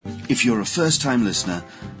If you're a first-time listener,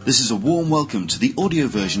 this is a warm welcome to the audio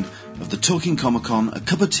version of the Talking Comic-Con A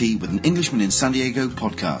Cup of Tea with an Englishman in San Diego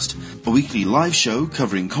podcast, a weekly live show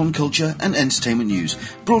covering con culture and entertainment news,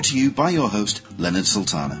 brought to you by your host, Leonard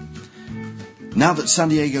Sultana. Now that San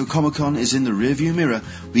Diego Comic-Con is in the rearview mirror,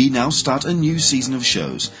 we now start a new season of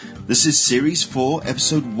shows. This is Series 4,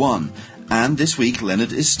 Episode 1, and this week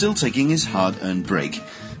Leonard is still taking his hard-earned break.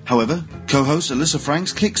 However, co-host Alyssa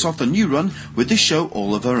Franks kicks off the new run with this show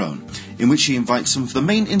all of her own, in which she invites some of the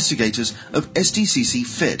main instigators of SDCC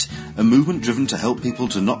Fit, a movement driven to help people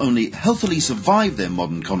to not only healthily survive their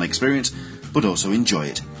modern con experience, but also enjoy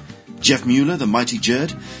it. Jeff Mueller, the Mighty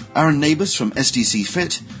Jerd, Aaron Neighbours from SDC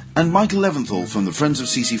Fit, and Michael Leventhal from the Friends of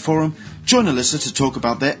CC Forum join Alyssa to talk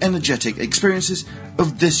about their energetic experiences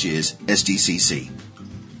of this year's SDCC.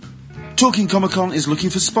 Talking Comic-Con is looking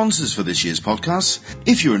for sponsors for this year's podcast.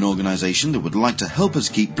 If you're an organisation that would like to help us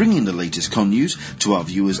keep bringing the latest con news to our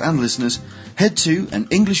viewers and listeners, head to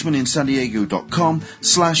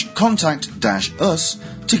anenglishmaninsandiego.com/contact-us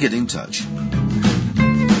to get in touch.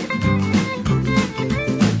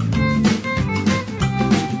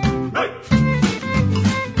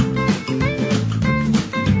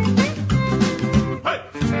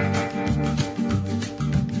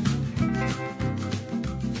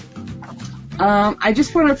 I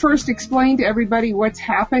just want to first explain to everybody what's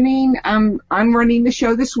happening. I'm running the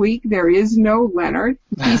show this week. There is no Leonard.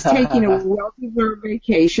 He's taking a well-deserved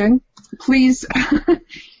vacation. Please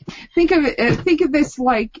think of this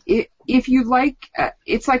like if you like.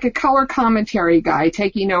 It's like a color commentary guy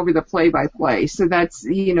taking over the play-by-play. So that's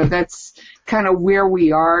kind of where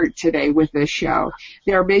we are today with this show.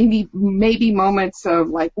 There may be moments of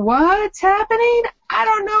like, what's happening? I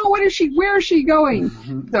don't know. Where is she going?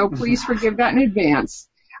 So please forgive that in advance.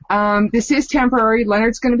 This is temporary.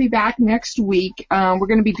 Leonard's going to be back next week. We're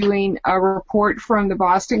going to be doing a report from the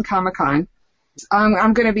Boston Comic-Con.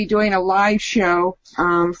 I'm going to be doing a live show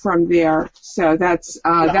from there. So that's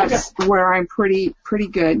where I'm pretty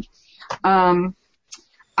good.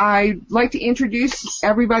 I'd like to introduce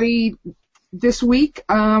everybody this week.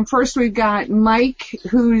 First, we've got Mike,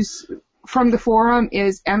 who's from the forum,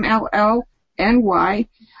 is MLLNY.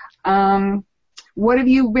 What have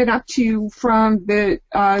you been up to from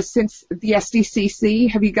since the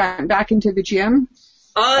SDCC? Have you gotten back into the gym?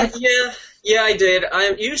 Yeah, I did.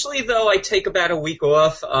 Usually, though, I take about a week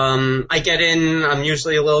off. I get in, I'm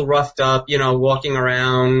usually a little roughed up, walking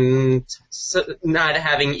around, not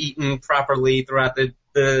having eaten properly throughout the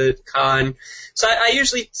con. So I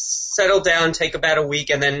usually settle down, take about a week,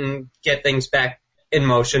 and then get things back in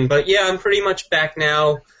motion. But yeah, I'm pretty much back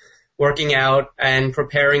now, working out and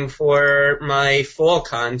preparing for my fall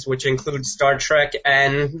cons, which include Star Trek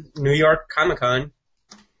and New York Comic-Con.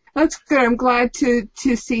 That's good. I'm glad to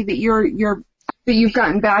see that you've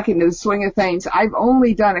gotten back into the swing of things. I've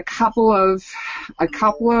only done a couple of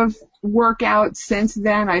workouts since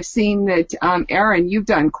then. I've seen that Aaron, you've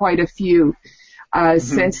done quite a few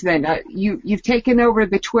since then. You've taken over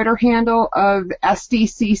the Twitter handle of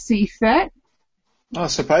SDCC Fit. Oh,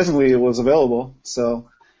 surprisingly, it was available. So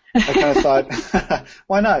I kind of thought,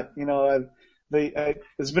 why not?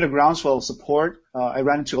 There's been a groundswell of support. I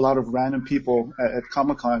ran into a lot of random people at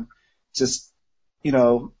Comic-Con, just,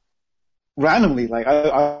 randomly. Like,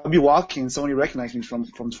 I'll be walking and somebody recognized me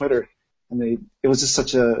from Twitter, and it was just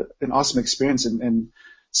such an awesome experience. And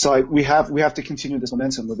so we have to continue this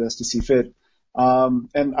momentum with SDC Fit.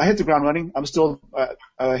 And I hit the ground running. I'm still,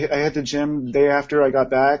 I hit the gym the day after I got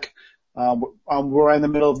back. We're in the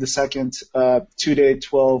middle of the second 2-day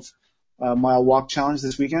 12-mile walk challenge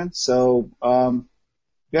this weekend. So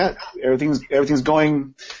everything's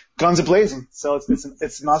going guns a blazing. So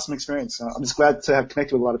it's an awesome experience. I'm just glad to have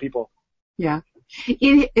connected with a lot of people. Yeah.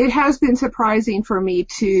 It has been surprising for me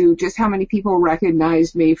too, just how many people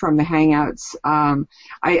recognized me from the Hangouts. I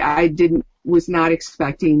was not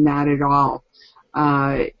expecting that at all.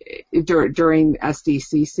 During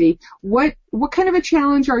SDCC. What kind of a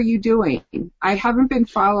challenge are you doing? I haven't been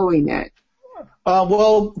following it.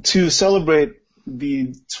 Well, to celebrate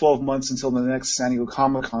the 12 months until the next San Diego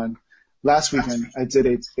Comic-Con, last weekend I did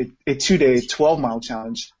a 2-day 12-mile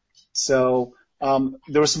challenge. So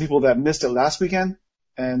there were some people that missed it last weekend,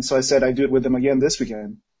 and so I said I'd do it with them again this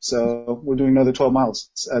weekend. So we're doing another 12 miles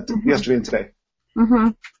yesterday and today. Mm-hmm.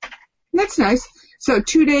 That's nice. So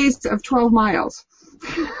 2 days of 12 miles.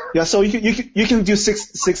 Yeah, so you can do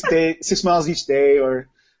 6 miles each day, or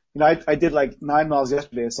I did like 9 miles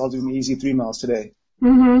yesterday, so I'll do an easy 3 miles today.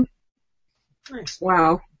 Mhm. Nice.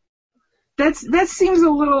 Wow. That seems a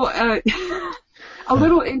little a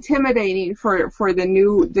little intimidating for the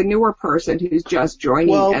newer person who's just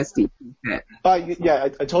joining SDC Fit. Yeah, I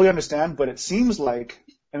totally understand, but it seems like,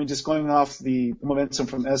 I mean, just going off the momentum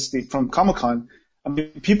from Comic-Con, I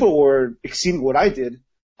mean, people were exceeding what I did.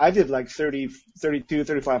 I did like 30, 32,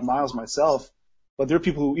 35 miles myself, but there are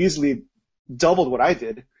people who easily doubled what I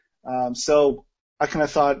did. So I kind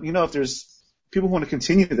of thought, if there's people who want to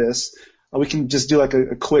continue this, we can just do like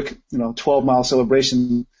a quick, 12-mile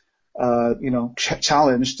celebration,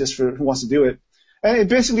 challenge just for who wants to do it. And it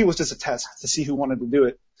basically was just a test to see who wanted to do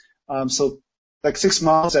it. So like 6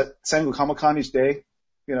 miles at San Diego Comic-Con each day,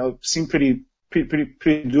 seemed pretty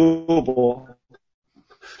doable.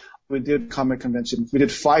 We did comic convention. We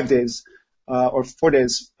did 5 days, or 4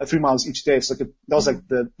 days, 3 miles each day. So that was like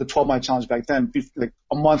the 12-mile challenge back then, like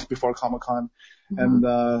a month before Comic-Con. Mm-hmm.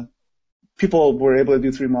 And, people were able to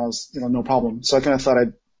do 3 miles, no problem. So I kind of thought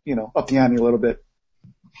I'd, up the ante a little bit.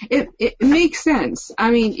 It makes sense. I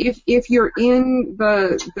mean, if you're in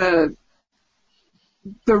the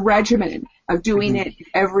regimen of doing it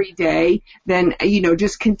every day, then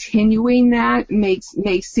just continuing that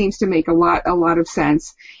seems to make a lot of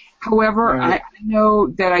sense. However, right. I know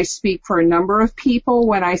that I speak for a number of people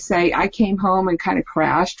when I say I came home and kind of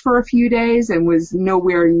crashed for a few days and was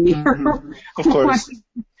nowhere near of course.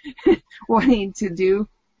 wanting to do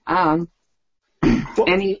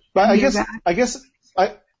any. But I guess,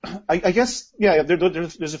 yeah.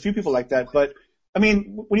 There's a few people like that, but I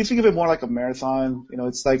mean, when you think of it more like a marathon,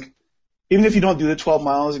 it's like even if you don't do the 12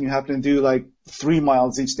 miles and you happen to do like 3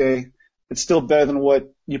 miles each day, it's still better than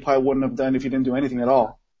what you probably wouldn't have done if you didn't do anything at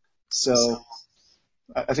all. So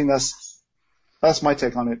I think that's my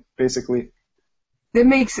take on it, basically.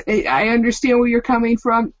 I understand where you're coming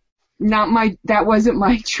from. That wasn't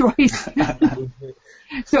my choice.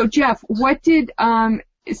 So Jeff, what did,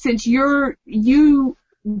 since you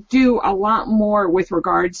do a lot more with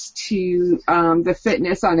regards to, the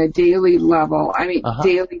fitness on a daily level,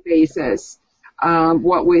 daily basis,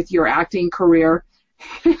 what with your acting career,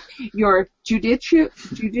 your jujitsu,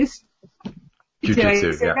 did I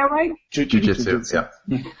say that right? Jiu-jitsu, yeah.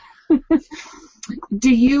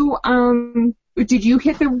 Did you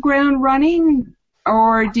hit the ground running,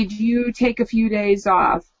 or did you take a few days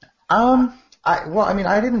off? I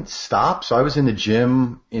didn't stop. So I was in the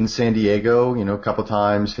gym in San Diego, a couple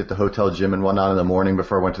times, hit the hotel gym and whatnot in the morning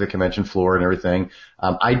before I went to the convention floor and everything.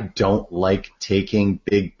 I don't like taking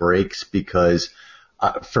big breaks because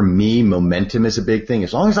for me, momentum is a big thing.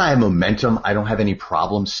 As long as I have momentum, I don't have any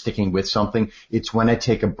problem sticking with something. It's when I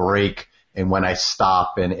take a break and when I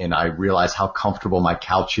stop and I realize how comfortable my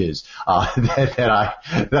couch is, that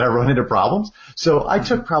I run into problems. So I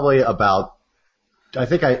took probably I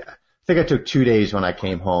think I took 2 days when I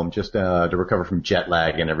came home just to recover from jet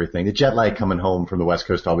lag and everything. The jet lag coming home from the West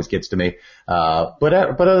Coast always gets to me. But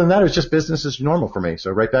other than that, it was just business as normal for me. So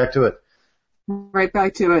right back to it. Right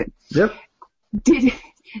back to it. Yep.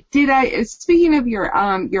 Did I, speaking of your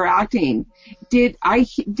acting, did I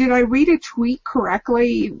read a tweet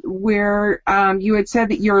correctly where, you had said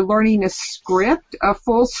that you're learning a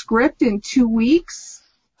full script in 2 weeks?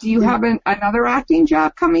 Do you have another acting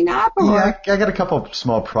job coming up? Or? Yeah, I got a couple of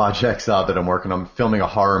small projects that I'm working on. I'm filming a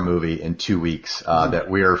horror movie in 2 weeks, that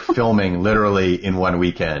we're filming literally in 1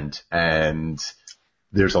 weekend. And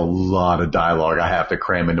there's a lot of dialogue I have to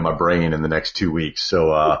cram into my brain in the next 2 weeks. So,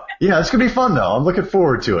 yeah, it's going to be fun though. I'm looking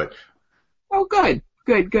forward to it. Oh, good.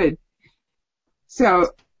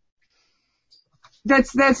 So,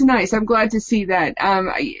 that's nice. I'm glad to see that.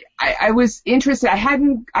 I was interested. I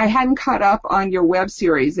hadn't caught up on your web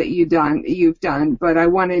series that you've done, but I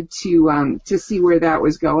wanted to see where that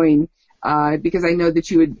was going, because I know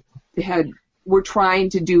that you were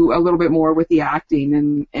trying to do a little bit more with the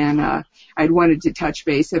acting, and I'd wanted to touch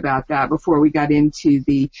base about that before we got into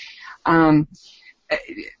the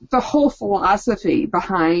whole philosophy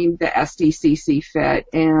behind the SDCC Fit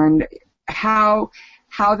and how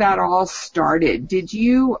that all started. Did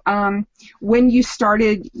you, when you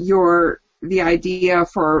started the idea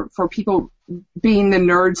for people being the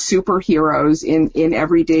nerd superheroes in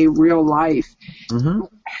everyday real life, mm-hmm.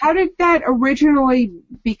 How did that originally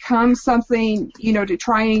become something, to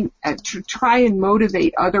try and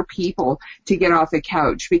motivate other people to get off the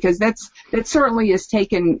couch? Because that certainly has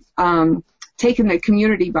taken the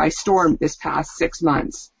community by storm this past 6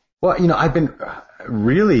 months. Well, I've been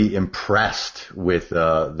really impressed with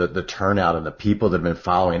the turnout and the people that have been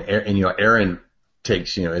following. And Aaron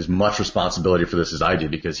takes as much responsibility for this as I do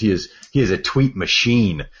because he is a tweet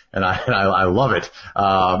machine, and I love it.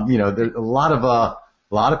 There's a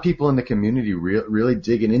lot of people in the community really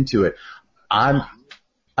digging into it. I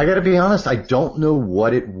got to be honest, I don't know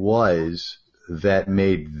what it was that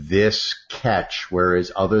made this catch,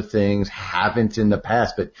 whereas other things haven't in the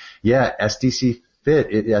past. But yeah, SDCC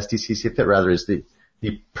Fit rather is the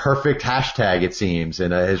perfect hashtag, it seems,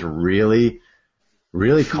 and has really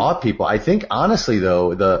caught people. I think honestly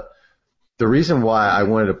though, the reason why I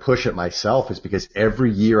wanted to push it myself is because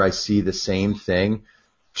every year I see the same thing.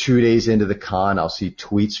 2 days into the con, I'll see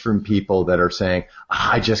tweets from people that are saying,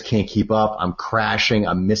 I just can't keep up. I'm crashing.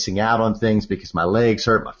 I'm missing out on things because my legs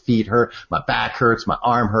hurt, my feet hurt, my back hurts, my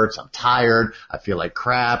arm hurts. I'm tired. I feel like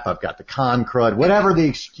crap. I've got the con crud, whatever the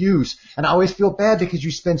excuse. And I always feel bad because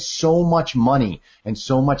you spend so much money and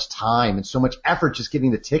so much time and so much effort just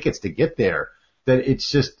getting the tickets to get there that it's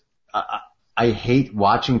just, I hate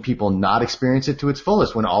watching people not experience it to its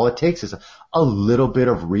fullest when all it takes is a little bit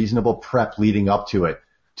of reasonable prep leading up to it.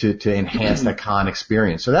 To enhance the con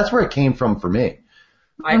experience. So that's where it came from for me.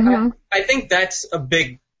 I think that's a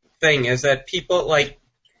big thing, is that people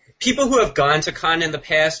who have gone to con in the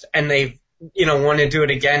past and they've, want to do it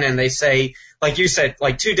again, and they say, like you said,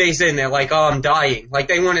 like 2 days in, they're like, oh, I'm dying. Like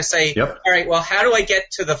they want to say, yep. All right, well, how do I get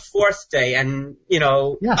to the fourth day? And, yes.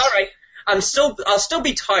 All right, I'll still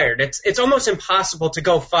be tired. It's almost impossible to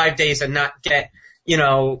go 5 days and not get,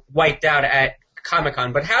 wiped out at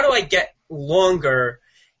Comic-Con. But how do I get longer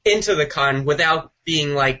into the con without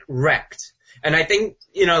being like wrecked? And I think,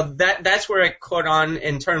 that's where it caught on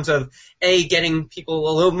in terms of getting people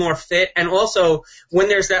a little more fit. And also when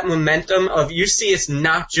there's that momentum of, you see, it's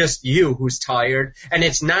not just you who's tired, and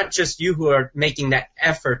it's not just you who are making that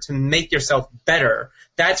effort to make yourself better.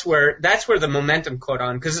 That's where the momentum caught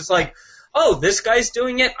on. 'Cause it's like, oh, this guy's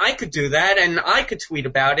doing it, I could do that, and I could tweet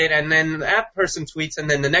about it, and then that person tweets, and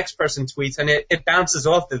then the next person tweets, and it bounces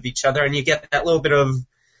off of each other, and you get that little bit of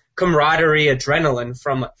camaraderie, adrenaline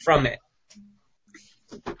from it.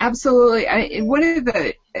 Absolutely. One of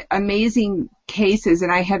the amazing cases,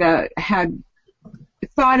 and I had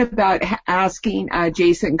thought about asking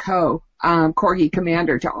Jason Coe, Corgi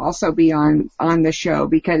Commander, to also be on the show,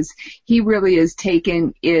 because he really has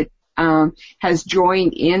taken it, has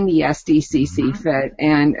joined in the SDCC Fit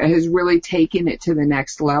and has really taken it to the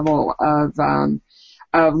next level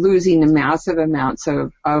of losing the massive amounts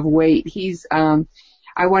of weight. He's,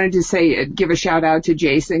 I wanted to give a shout out to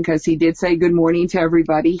Jason, because he did say good morning to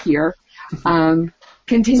everybody here.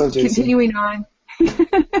 Continuing on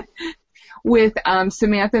with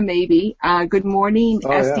Samantha Maybe. Good morning,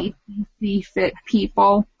 SDCC Fit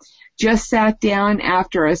people. Just sat down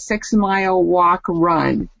after a 6-mile walk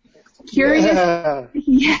run. Curious? Yeah.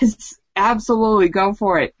 Yes, absolutely. Go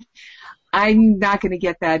for it. I'm not going to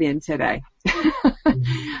get that in today.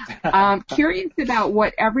 Curious about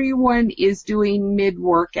what everyone is doing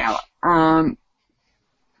mid-workout. I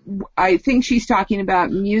think she's talking about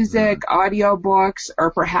music, audiobooks,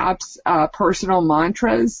 or perhaps personal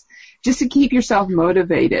mantras, just to keep yourself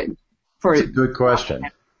motivated. That's a good question.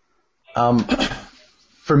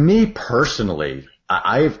 For me personally,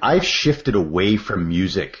 I've shifted away from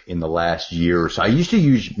music in the last year or so. I used to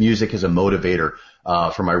use music as a motivator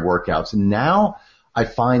for my workouts. And now I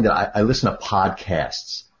find that I listen to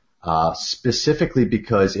podcasts specifically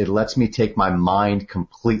because it lets me take my mind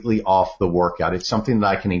completely off the workout. It's something that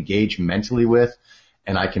I can engage mentally with,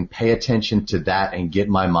 and I can pay attention to that and get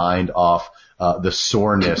my mind off the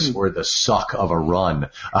soreness or the suck of a run,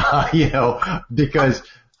 because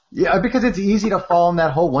it's easy to fall in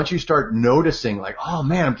that hole. Once you start noticing, like, oh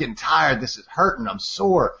man, I'm getting tired, this is hurting, I'm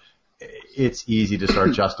sore, it's easy to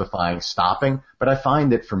start justifying stopping. But I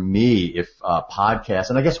find that for me, if podcasts,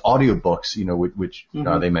 and I guess audiobooks, which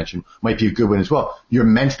they mentioned, might be a good one as well. You're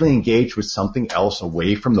mentally engaged with something else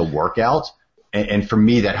away from the workout, and for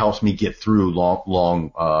me, that helps me get through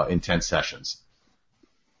long, intense sessions.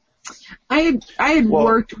 I had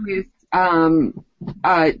worked with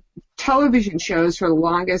television shows for the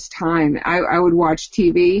longest time. I would watch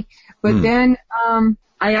TV, but then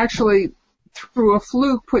I actually, through a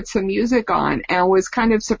fluke, put some music on and was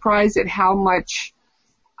kind of surprised at how much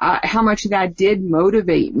that did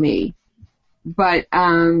motivate me. But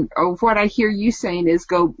what I hear you saying is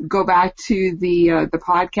go back to the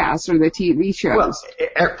podcasts or the TV shows.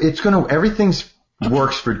 Well, everything's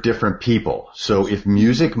works for different people. So if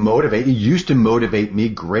music it used to motivate me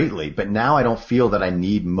greatly, but now I don't feel that I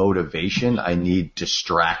need motivation. I need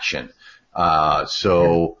distraction. That's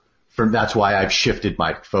why I've shifted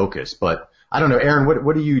my focus. But I don't know, Aaron,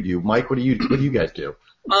 what do you do? Mike, what do you guys do?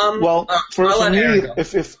 For me,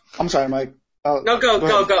 if I'm sorry, Mike. No,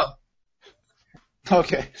 go.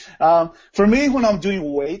 Okay. For me, when I'm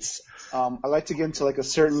doing weights, I like to get into like a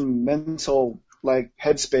certain mental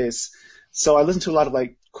headspace. So I listen to a lot of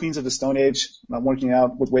Queens of the Stone Age. I'm working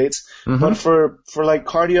out with weights. Mm-hmm. But for like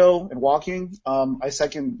cardio and walking, I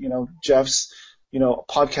second, Jeff's,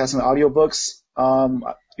 podcast and audiobooks. I'm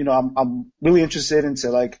really interested into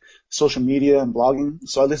like social media and blogging.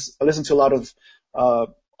 So I listen to a lot of,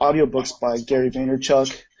 audiobooks by Gary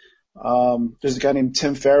Vaynerchuk. There's a guy named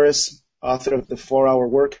Tim Ferriss, author of the 4-Hour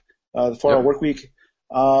Work Week.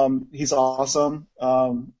 He's awesome.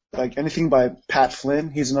 Like anything by Pat Flynn,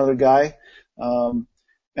 he's another guy.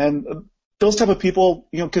 And those type of people,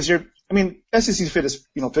 cause SEC Fit is,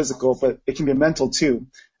 physical, but it can be mental too.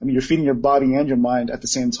 I mean, you're feeding your body and your mind at the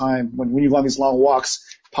same time. When you go on these long walks,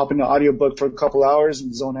 pop in an audiobook for a couple hours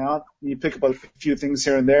and zone out. You pick up a few things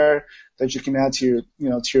here and there that you can add to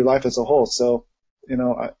your life as a whole. So,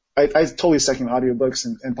 I totally second audiobooks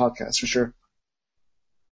and podcasts for sure.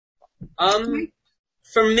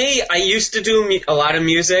 For me, I used to do a lot of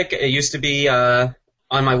music. It used to be, on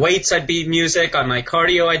my weights, I'd be music. On my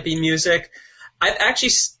cardio, I'd be music. I've actually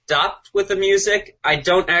stopped with the music. I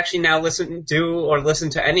don't actually now listen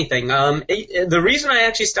to anything. The reason I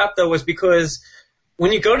actually stopped though was because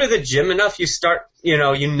when you go to the gym enough, you start, you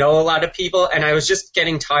know a lot of people, and I was just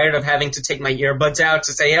getting tired of having to take my earbuds out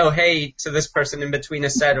to say, oh, hey, to this person in between a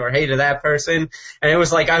set, or hey to that person. And it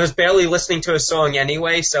was like I was barely listening to a song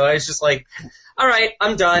anyway, so I was just like, all right,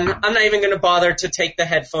 I'm done. I'm not even going to bother to take the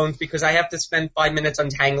headphones because I have to spend 5 minutes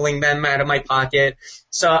untangling them out of my pocket.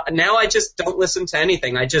 So now I just don't listen to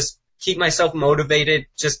anything. I just keep myself motivated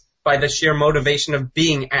just by the sheer motivation of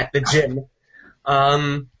being at the gym.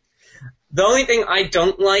 The only thing I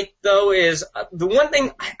don't like, though, is the one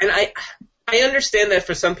thing, and I understand that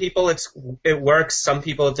for some people it works, some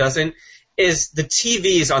people it doesn't, is the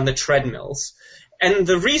TVs on the treadmills. And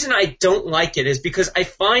the reason I don't like it is because I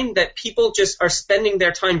find that people just are spending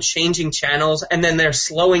their time changing channels, and then they're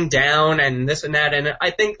slowing down and this and that. And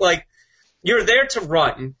I think, like, you're there to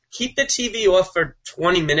run. Keep the TV off for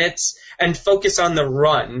 20 minutes and focus on the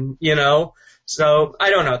run, So,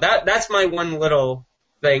 I don't know. That's my one little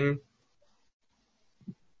thing.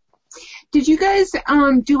 Did you guys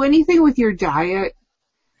do anything with your diet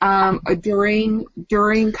during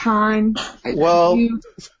Con? Well,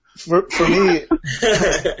 for me,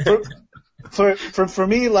 for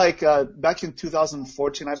me, like back in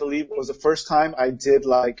 2014, I believe was the first time I did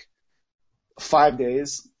like 5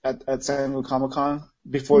 days at San Diego Comic-Con.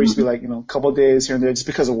 Before it used to be like a couple of days here and there just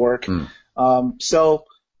because of work. So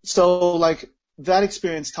like that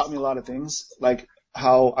experience taught me a lot of things, like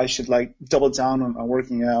how I should like double down on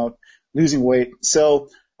working out, losing weight. So,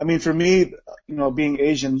 I mean, for me, being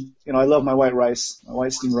Asian, I love my white rice, my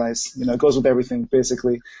white steamed rice. It goes with everything,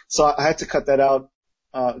 basically. So I had to cut that out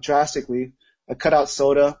drastically. I cut out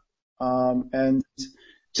soda, and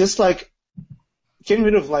just like getting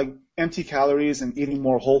rid of like empty calories and eating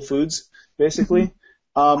more whole foods, basically.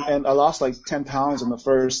 And I lost like 10 pounds in the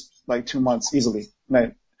first like 2 months easily.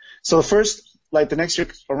 Right. So the next year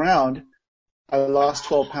around, I lost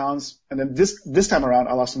 12 pounds, and then this time around,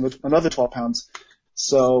 I lost another 12 pounds.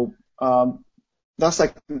 So that's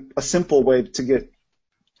like a simple way to get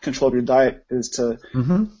control of your diet is to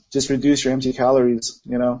just reduce your empty calories.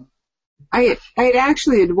 I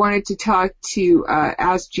actually had wanted to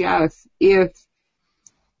ask Jeff if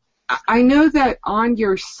I know that on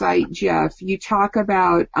your site, Jeff, you talk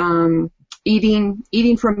about eating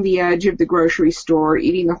from the edge of the grocery store,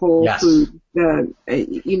 eating the whole food,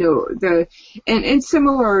 and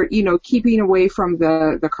similar, keeping away from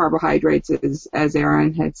the carbohydrates as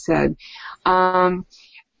Aaron had said. I've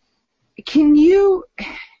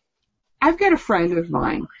got a friend of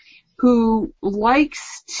mine who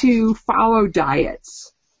likes to follow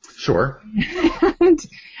diets. Sure. And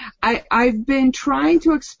I've been trying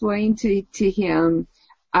to explain to him,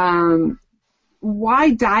 why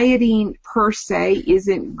dieting per se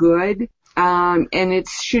isn't good, and it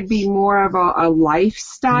should be more of a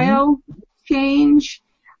lifestyle change.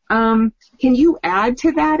 Can you add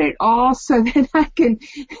to that at all so that can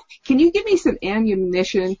you give me some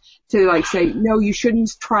ammunition to like say, no, you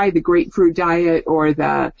shouldn't try the grapefruit diet or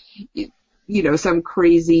some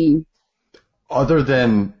crazy. Other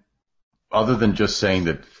than just saying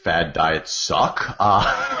that fad diets suck,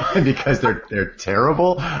 because they're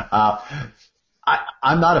terrible,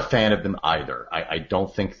 I'm not a fan of them either. I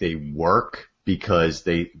don't think they work because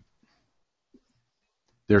they're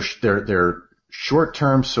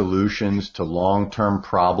short-term solutions to long-term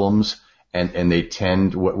problems,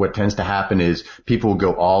 and what tends to happen is people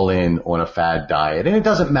go all in on a fad diet, and it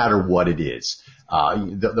doesn't matter what it is.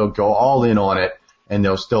 They'll go all in on it, and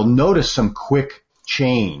they'll notice some quick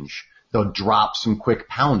change They'll drop some quick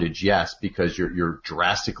poundage, yes, because you're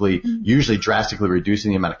usually drastically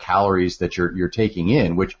reducing the amount of calories that you're taking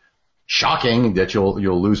in, which shocking that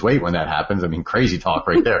you'll lose weight when that happens. I mean, crazy talk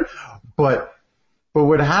right there. But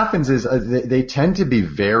what happens is they tend to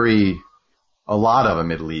be a lot of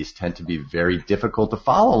them at least tend to be very difficult to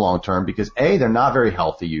follow long term because they're not very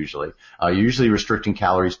healthy usually. You're usually restricting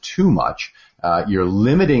calories too much. You're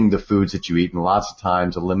limiting the foods that you eat and lots of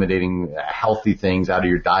times eliminating healthy things out of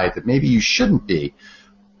your diet that maybe you shouldn't be.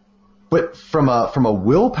 But from a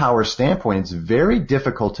willpower standpoint, it's very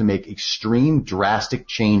difficult to make extreme drastic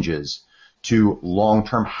changes to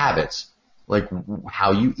long-term habits, like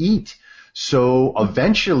how you eat. So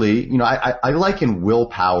eventually, I liken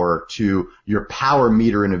willpower to your power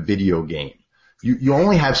meter in a video game. You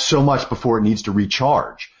only have so much before it needs to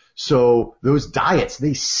recharge. So those diets,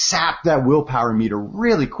 they sap that willpower meter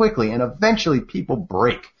really quickly, and eventually people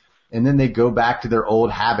break. And then they go back to their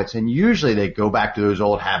old habits, and usually they go back to those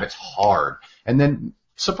old habits hard. And then,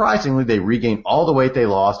 surprisingly, they regain all the weight they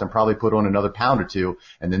lost and probably put on another pound or two,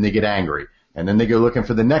 and then they get angry. And then they go looking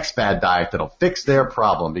for the next bad diet that'll fix their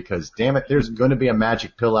problem because, damn it, there's going to be a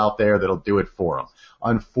magic pill out there that'll do it for them.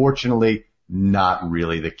 Unfortunately, not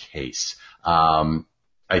really the case.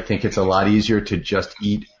 I think it's a lot easier to just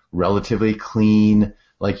eat relatively clean,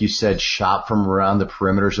 like you said, shop from around the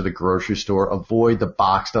perimeters of the grocery store, avoid the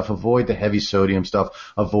box stuff, avoid the heavy sodium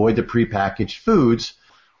stuff, avoid the prepackaged foods,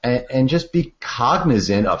 and just be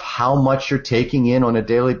cognizant of how much you're taking in on a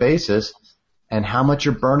daily basis and how much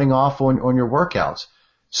you're burning off on your workouts.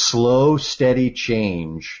 Slow, steady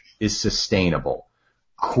change is sustainable.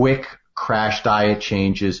 Quick crash diet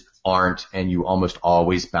changes aren't, and you almost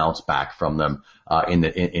always bounce back from them in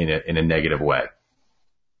a negative way.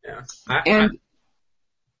 Yeah.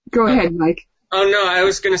 Go ahead, Mike. Oh, no, I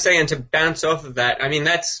was going to say, and to bounce off of that, I mean,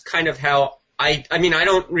 that's kind of how I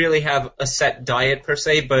don't really have a set diet per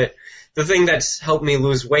se, but the thing that's helped me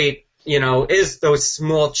lose weight, is those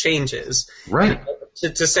small changes. Right.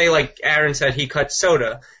 To say, like Aaron said, he cut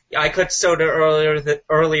soda. I cut soda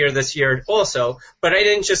earlier this year also, but I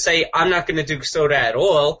didn't just say, I'm not going to do soda at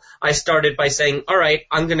all. I started by saying, all right,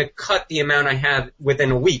 I'm going to cut the amount I have within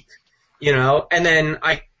a week, and then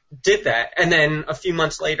I did that. And then a few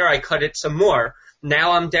months later, I cut it some more.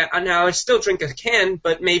 Now I'm down. Now I still drink a can,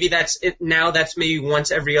 but maybe that's it. Now that's maybe once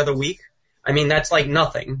every other week. I mean, that's like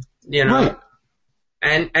nothing, Right.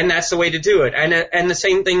 And that's the way to do it. And the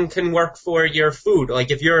same thing can work for your food. Like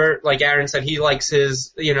if you're, like Aaron said, he likes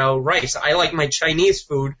his, rice. I like my Chinese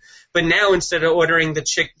food, but now instead of ordering the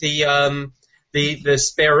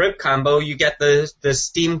spare rib combo, you get the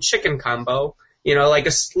steamed chicken combo. Like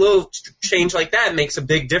a little change like that makes a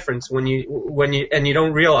big difference when you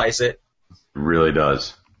don't realize it. It really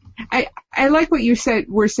does. I like what you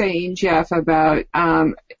were saying, Jeff, about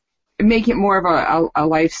make it more of a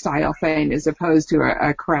lifestyle thing as opposed to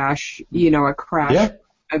a crash,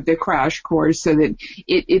 of the crash course, so that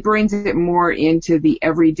it brings it more into the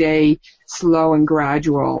everyday slow and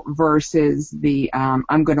gradual versus the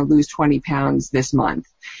I'm going to lose 20 pounds this month,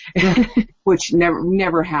 which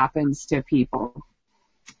never happens to people.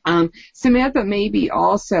 Samantha maybe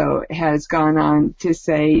also has gone on to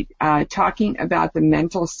say, talking about the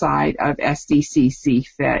mental side of SDCC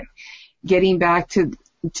Fit, getting back to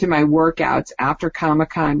my workouts after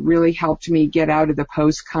Comic-Con really helped me get out of the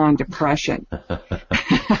post-con depression.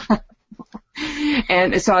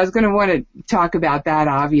 And so I was going to want to talk about that,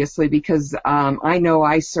 obviously, because I know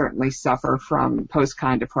I certainly suffer from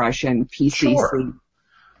post-con depression, PCC.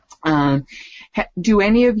 Sure. Do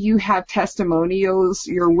any of you have testimonials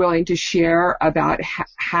you're willing to share about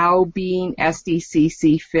how being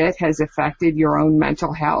SDCC Fit has affected your own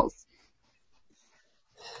mental health?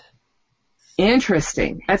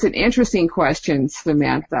 Interesting. That's an interesting question,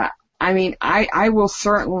 Samantha. I mean, I will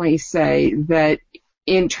certainly say that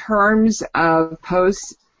in terms of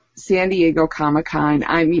post San Diego Comic-Con,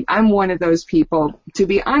 I mean, I'm one of those people, to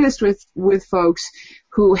be honest with folks,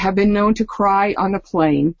 who have been known to cry on the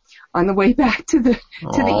plane on the way back to the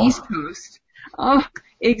East Coast. Oh,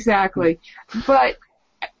 exactly. But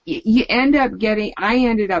I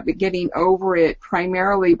ended up getting over it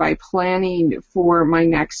primarily by planning for my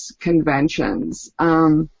next conventions.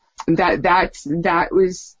 That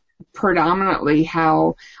was predominantly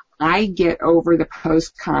how I get over the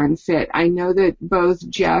post-con fit. I know that both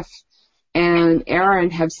Jeff and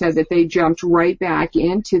Aaron have said that they jumped right back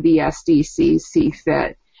into the SDCC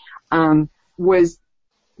fit.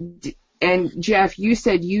 And Jeff, you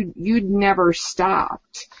said you'd never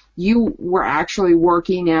stopped. You were actually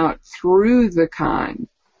working out through the con.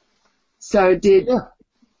 So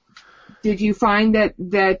Did you find that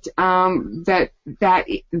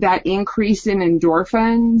increase in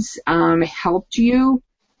endorphins helped you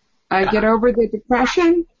get over the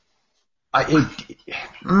depression? I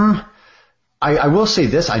will say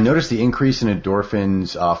this. I noticed the increase in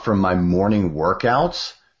endorphins from my morning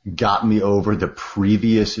workouts got me over the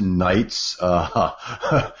previous night's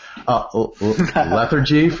lethargy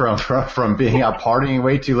from being out partying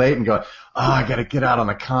way too late and going, I got to get out on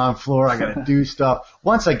the con floor. I got to do stuff.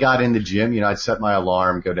 Once I got in the gym, I'd set my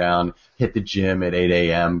alarm, go down, hit the gym at 8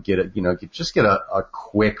 a.m., get a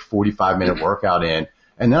quick 45-minute workout in.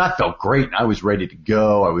 And then I felt great and I was ready to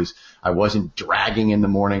go. I wasn't dragging in the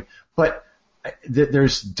morning, but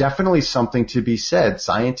there's definitely something to be said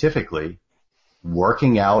scientifically.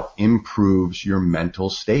 Working out improves your mental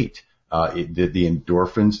state. The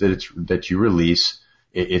endorphins that you release,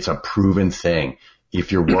 it's a proven thing.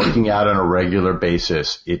 If you're working out on a regular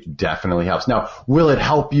basis, it definitely helps. Now, will it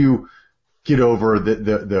help you get over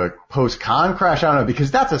the post-con crash? I don't know, because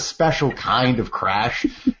that's a special kind of crash.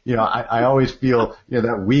 I always feel,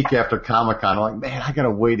 that week after Comic-Con, I'm like, man, I gotta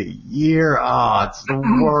wait a year. Oh, it's the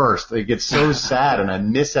worst. I get so sad and I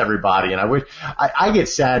miss everybody. And I get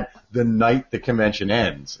sad the night the convention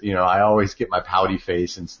ends. I always get my pouty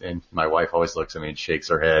face and my wife always looks at me and shakes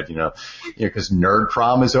her head, because Nerd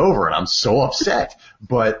Prom is over and I'm so upset.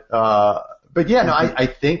 But yeah, no, I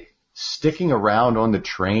think sticking around on the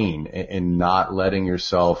train and not letting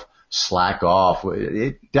yourself slack off,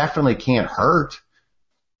 it definitely can't hurt.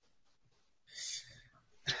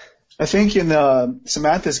 I think in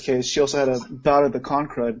Samantha's case, she also had a bout of the con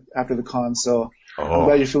crud after the con, so I'm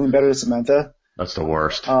glad you're feeling better, Samantha. That's the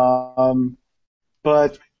worst.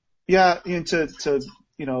 But yeah, to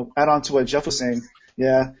add on to what Jeff was saying,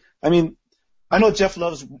 yeah, I mean, I know Jeff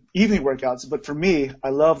loves evening workouts, but for me, I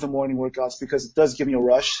love the morning workouts because it does give me a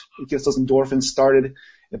rush. It gets those endorphins started.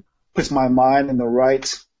 It puts my mind in the right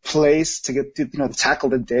place to get to tackle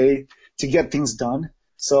the day, to get things done.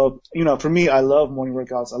 So, for me, I love morning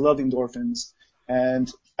workouts. I love the endorphins. And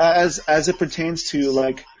as it pertains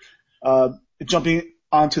to jumping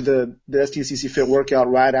onto the SDCC Fit workout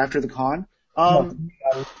right after the con, I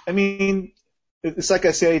mean, it's like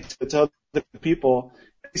I say to other people,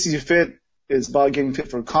 SDCC Fit is about getting fit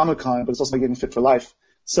for Comic-Con, but it's also about getting fit for life.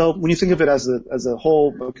 So when you think of it as a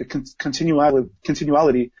whole continuity,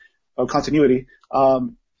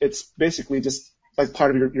 it's basically just like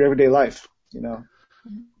part of your everyday life,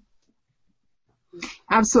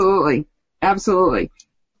 Absolutely.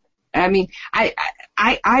 I mean,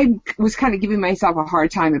 I was kind of giving myself a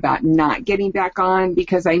hard time about not getting back on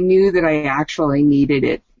because I knew that I actually needed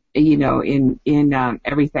it, in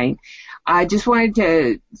everything. I just wanted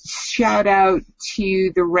to shout out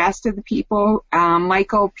to the rest of the people.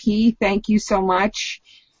 Michael P., thank you so much.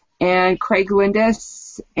 And Craig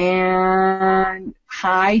Lindis. And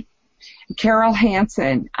hi. Carol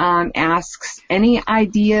Hansen asks, any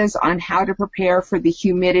ideas on how to prepare for the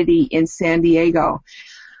humidity in San Diego?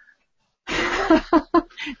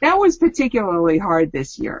 That was particularly hard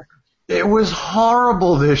this year. It was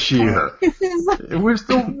horrible this year. It was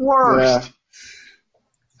the worst.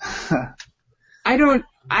 Yeah. I don't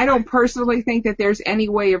personally think that there's any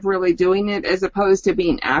way of really doing it as opposed to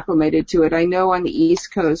being acclimated to it. I know on the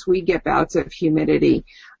East Coast we get bouts of humidity,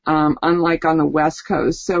 unlike on the West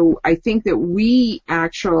Coast. So I think that we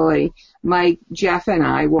actually, Mike, Jeff, and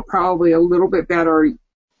I were probably a little bit better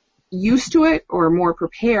used to it or more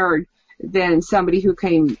prepared than somebody who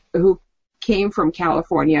came from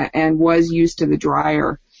California and was used to the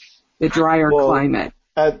drier climate.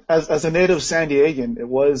 As a native San Diegan, it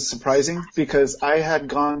was surprising because I had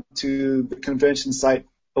gone to the convention site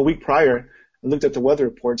a week prior and looked at the weather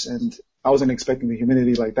reports, and I wasn't expecting the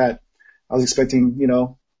humidity like that. I was expecting,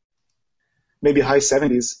 maybe high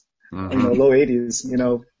 70s, low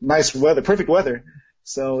 80s, nice weather, perfect weather.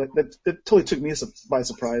 So that totally took me by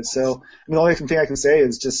surprise. So the only thing I can say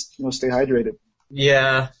is just, stay hydrated.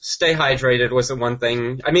 Yeah, stay hydrated was the one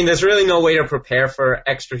thing. I mean, there's really no way to prepare for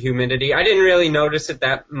extra humidity. I didn't really notice it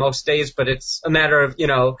that most days, but it's a matter of,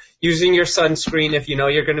 using your sunscreen if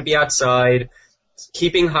you're going to be outside,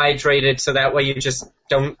 keeping hydrated so that way you just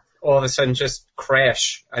don't all of a sudden just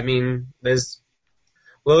crash. I mean, there's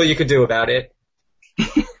little you could do about it.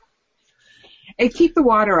 And keep the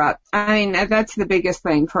water up. I mean, that's the biggest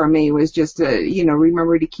thing for me was just to,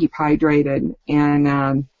 remember to keep hydrated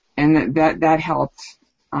and that helped.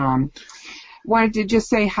 Wanted to just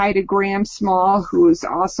say hi to Graham Small, who's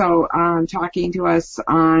also talking to us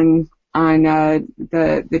on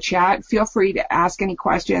the chat. Feel free to ask any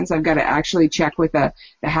questions. I've got to actually check with the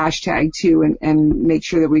hashtag too and make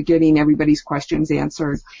sure that we're getting everybody's questions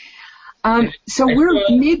answered. So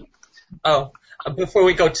we're Oh, before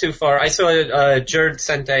we go too far, I saw Jared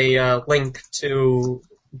sent a link to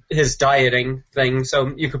his dieting thing,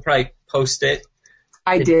 so you could probably post it.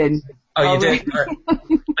 I did. Oh, you did?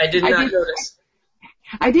 I did not notice.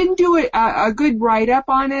 I didn't do a good write-up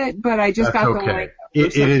on it, but I just got the link.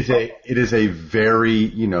 It is a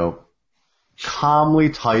very, calmly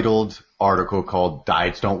titled article called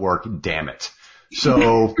 "Diets Don't Work, Damn It."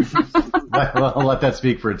 So I'll let that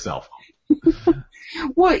speak for itself.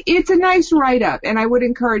 Well, it's a nice write-up, and I would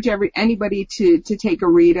encourage anybody to take a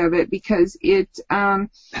read of it, because it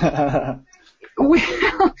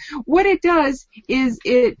what it does is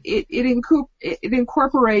it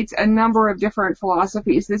incorporates a number of different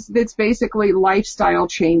philosophies. That's basically lifestyle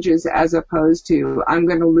changes, as opposed to I'm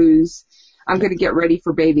going to get ready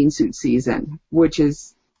for bathing suit season, which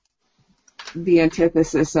is the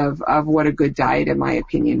antithesis of what a good diet, in my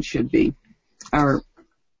opinion, should be, or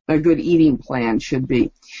a good eating plan should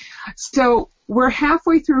be. So we're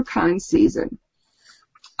halfway through con season.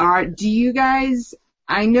 Do you guys,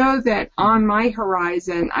 I know that on my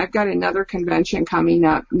horizon, I've got another convention coming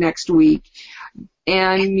up next week,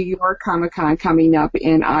 and New York Comic Con coming up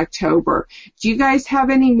in October. Do you guys have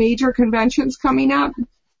any major conventions coming up?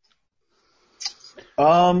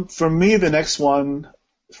 For me, the next one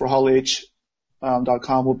for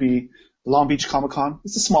HallH.com will be Long Beach Comic Con.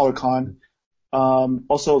 It's a smaller con.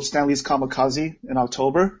 Also Stanley's Kamikaze in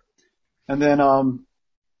October. And then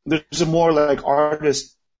there's a more like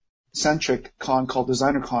artist-centric con called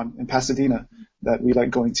Designer Con in Pasadena that we like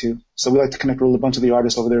going to. So we like to connect with a bunch of the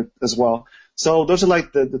artists over there as well. So those are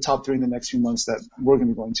like the top 3 in the next few months that we're going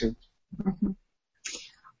to be going to. Mm-hmm.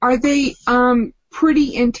 Are they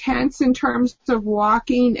pretty intense in terms of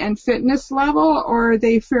walking and fitness level, or are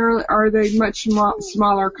they much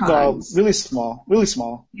smaller cons? Really small.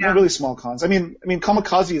 Yeah. Not really small cons. I mean,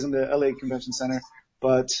 Kamikaze is in the LA Convention Center,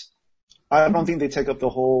 but I don't think they take up the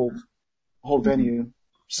whole venue.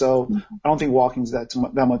 So I don't think walking's that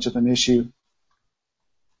much of an issue.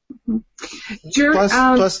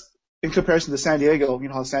 Plus, in comparison to San Diego,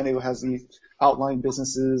 how San Diego has the outlying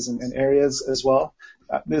businesses and areas as well.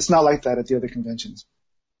 It's not like that at the other conventions.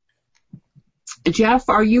 Jeff,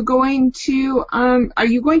 are you going to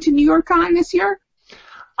New York Con this year?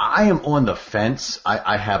 I am on the fence.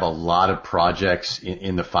 I have a lot of projects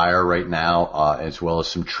in the fire right now, as well as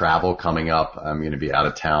some travel coming up. I'm going to be out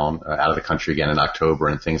of town, out of the country again in October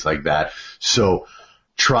and things like that. So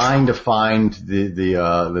trying to find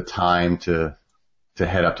the time to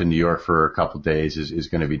head up to New York for a couple of days is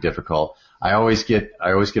going to be difficult. I always get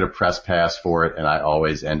a press pass for it, and I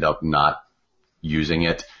always end up not using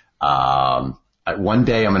it. One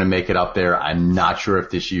day I'm going to make it up there. I'm not sure if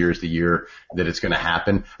this year is the year that it's going to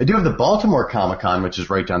happen. I do have the Baltimore Comic Con, which is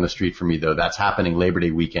right down the street from me, though. That's happening Labor Day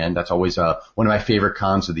weekend. That's always one of my favorite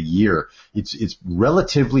cons of the year. It's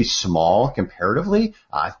relatively small comparatively.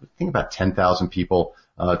 I think about 10,000 people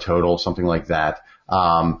total, something like that.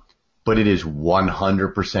 But it is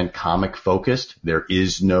 100% comic focused. There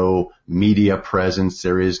is no media presence.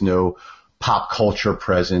 There is no pop culture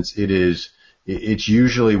presence. It's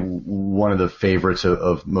usually one of the favorites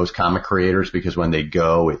of most comic creators, because when they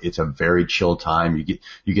go, it's a very chill time.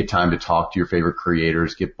 You get time to talk to your favorite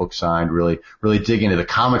creators, get books signed, really dig into the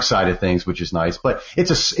comic side of things, which is nice. But it's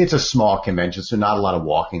a small convention, so not a lot of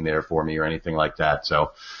walking there for me or anything like that.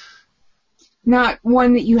 So not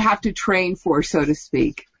one that you have to train for, so to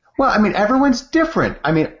speak. Well, I mean, everyone's different.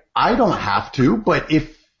 I mean, I don't have to, but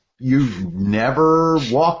if you've never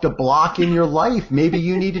walked a block in your life, maybe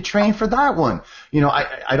you need to train for that one.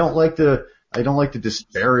 I don't like to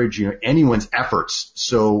disparage, anyone's efforts.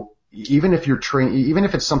 So even if even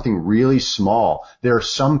if it's something really small, there are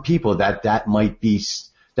some people that might be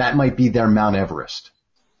their Mount Everest.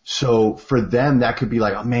 So for them, that could be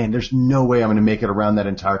like, oh man, there's no way I'm going to make it around that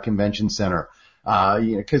entire convention center.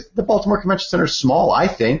 Because the Baltimore Convention Center is small, I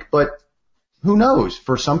think, but who knows?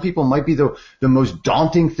 For some people, it might be the most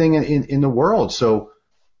daunting thing in the world. So,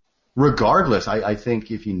 regardless, I think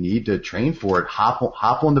if you need to train for it,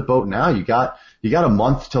 hop on the boat now. You got a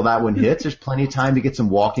month till that one hits. There's plenty of time to get some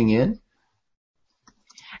walking in.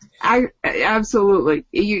 Absolutely.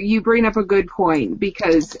 You bring up a good point,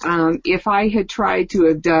 because if I had tried to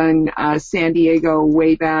have done San Diego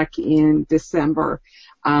way back in December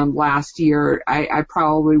last year, I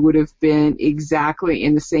probably would have been exactly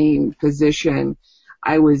in the same position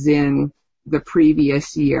I was in the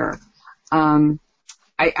previous year.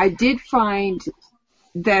 I did find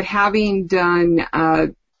that having done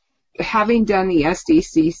the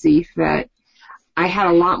SDCC FIT, I had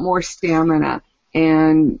a lot more stamina,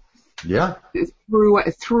 and Yeah.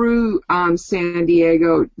 through San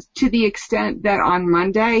Diego, to the extent that on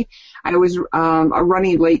Monday I was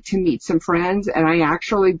running late to meet some friends, and I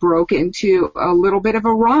actually broke into a little bit of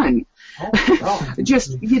a run.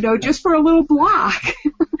 Just for a little block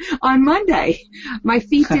on Monday. My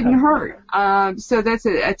feet didn't hurt. So that's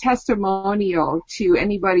a testimonial to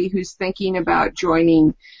anybody who's thinking about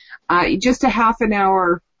joining, just a half an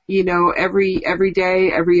hour, every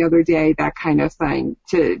day, every other day, that kind of thing,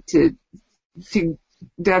 to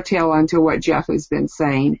dovetail onto what Jeff has been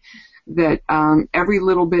saying, that every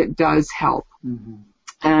little bit does help. Mm-hmm.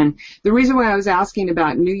 And the reason why I was asking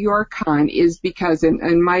about New York Con is because,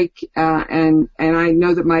 and Mike, and I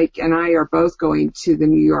know that Mike and I are both going to the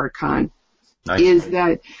New York Con, nice. Is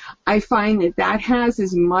that I find that has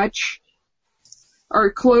as much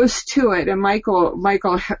or close to it, and Michael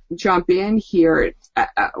jump in here,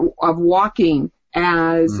 of walking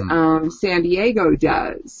as San Diego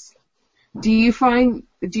does. Do you find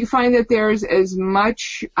that there's as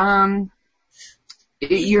much,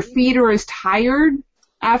 your feet are as tired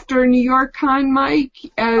after New York Con, Mike,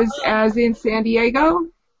 as in San Diego?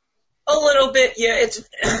 A little bit, yeah.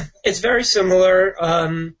 It's very similar.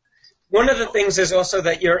 One of the things is also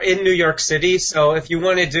that you're in New York City, so if you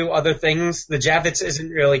want to do other things, the Javits isn't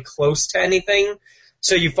really close to anything,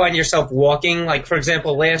 so you find yourself walking. Like, for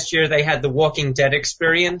example, last year they had the Walking Dead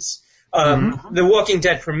experience, the Walking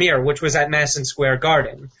Dead premiere, which was at Madison Square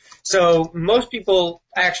Garden. So most people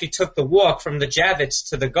actually took the walk from the Javits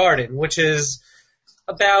to the Garden, which is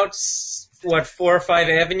about 4 or 5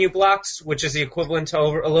 Avenue blocks, which is the equivalent to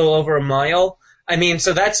a little over a mile. I mean,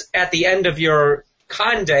 so that's at the end of your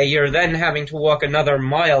con day. You're then having to walk another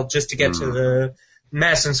mile just to get to the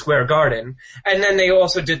Madison Square Garden. And then they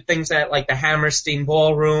also did things at like the Hammerstein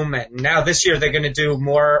Ballroom, and now this year they're going to do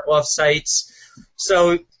more off-sites.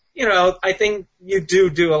 So, I think you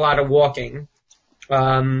do a lot of walking.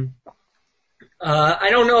 I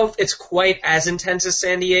don't know if it's quite as intense as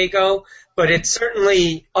San Diego, but it's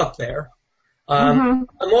certainly up there. I'm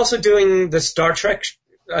also doing the Star Trek.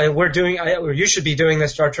 You should be doing the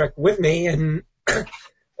Star Trek with me, and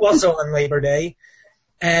also on Labor Day.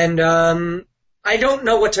 And I don't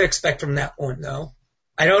know what to expect from that one, though.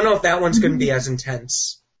 I don't know if that one's going to be as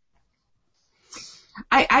intense.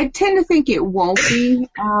 I tend to think it won't be.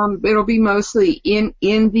 It'll be mostly in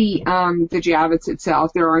the Javits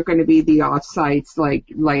itself. There aren't going to be the off-sites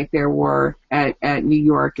like there were at New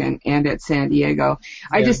York and at San Diego.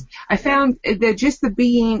 Yeah. I found that just the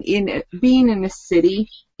being in a city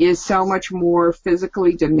is so much more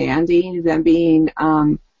physically demanding than being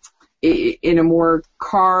in a more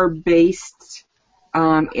car-based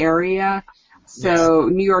area. So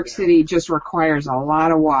yes. New York City just requires a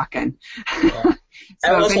lot of walking. Yeah.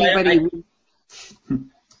 So if anybody...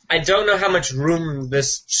 I don't know how much room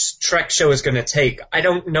this Trek show is going to take. I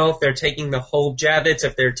don't know if they're taking the whole Javits,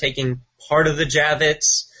 if they're taking part of the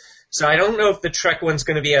Javits. So I don't know if the Trek one's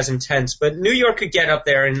going to be as intense. But New York could get up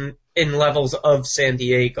there in levels of San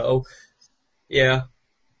Diego. Yeah.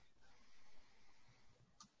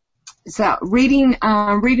 So reading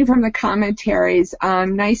from the commentaries,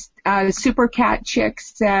 nice, Super Cat Chick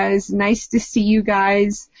says, nice to see you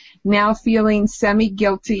guys. Now feeling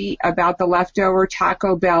semi-guilty about the leftover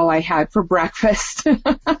Taco Bell I had for breakfast.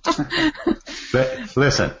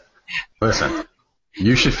 Listen.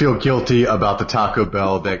 You should feel guilty about the Taco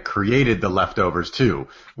Bell that created the leftovers too.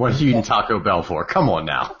 What are you eating Taco Bell for? Come on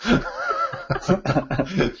now.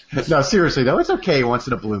 No, seriously though, it's okay once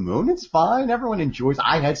in a blue moon. It's fine. Everyone enjoys.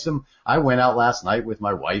 I went out last night with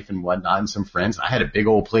my wife and whatnot and some friends. I had a big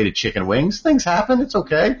old plate of chicken wings. Things happen. It's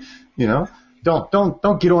okay.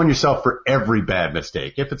 Don't get on yourself for every bad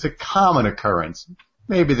mistake. If it's a common occurrence,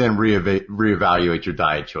 maybe then reevaluate your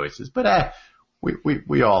diet choices. But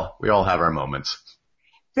we all have our moments.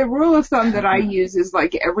 The rule of thumb that I use is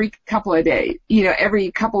like every couple of days,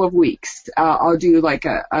 every couple of weeks, I'll do like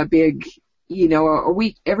a big, a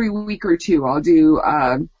week, every week or two, I'll do,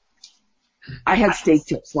 I had steak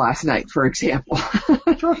tips last night, for example.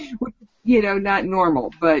 Sure. Not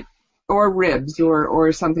normal, or ribs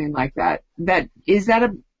or something like that. Is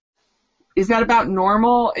that about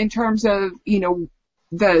normal in terms of,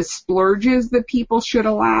 the splurges that people should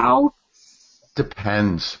allow?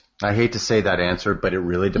 Depends. I hate to say that answer, but it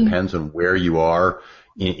really depends on where you are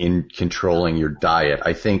in controlling your diet.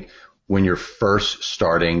 I think when you're first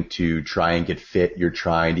starting to try and get fit, you're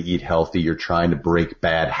trying to eat healthy, you're trying to break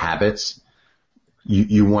bad habits,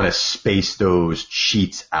 you want to space those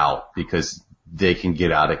cheats out because they can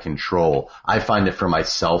get out of control. I find it for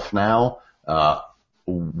myself now,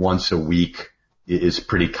 once a week is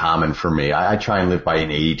pretty common for me. I try and live by an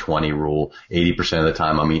 80-20 rule. 80% of the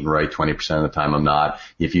time I'm eating right, 20% of the time I'm not.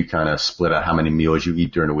 If you kind of split out how many meals you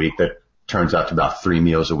eat during a week, that turns out to about 3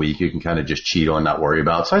 meals a week. You can kind of just cheat on, not worry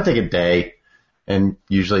about. So I take a day, and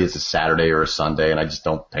usually it's a Saturday or a Sunday, and I just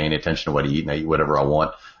don't pay any attention to what I eat, and I eat whatever I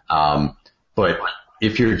want. But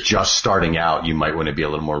if you're just starting out, you might want to be a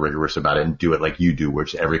little more rigorous about it and do it like you do,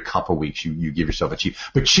 which every couple of weeks you give yourself a cheat.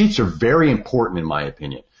 But cheats are very important in my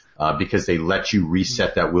opinion. Because they let you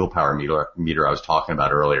reset that willpower meter I was talking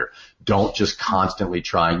about earlier. Don't just constantly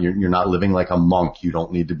try. You're not living like a monk. You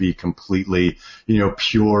don't need to be completely,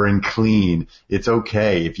 pure and clean. It's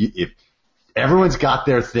okay if everyone's got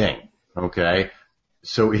their thing. Okay.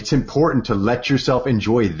 So it's important to let yourself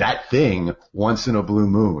enjoy that thing once in a blue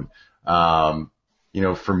moon.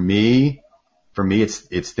 For me,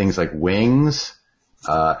 it's things like wings.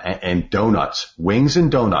 And donuts, wings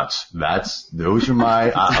and donuts. Those are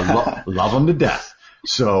I love them to death.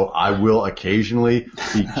 So I will occasionally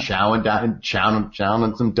be chowing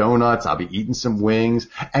on some donuts. I'll be eating some wings.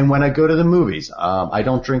 And when I go to the movies, I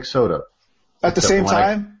don't drink soda. At the same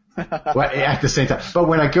time? At the same time. But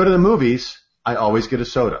when I go to the movies, I always get a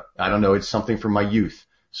soda. I don't know. It's something from my youth.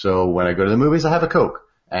 So when I go to the movies, I have a Coke.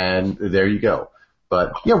 And there you go.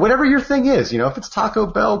 But yeah, whatever your thing is, if it's Taco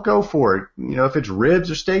Bell, go for it. If it's ribs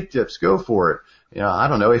or steak dips, go for it. I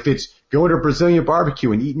don't know. If it's going to a Brazilian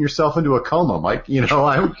barbecue and eating yourself into a coma, Mike,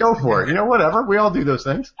 I would go for it. Whatever. We all do those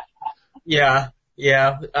things. Yeah.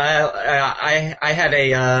 I had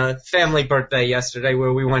a family birthday yesterday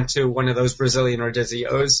where we went to one of those Brazilian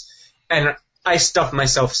Rodizios, and I stuffed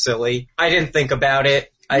myself silly. I didn't think about it.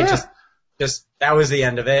 I just that was the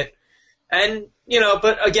end of it. And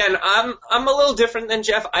but again, I'm a little different than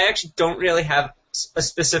Jeff. I actually don't really have a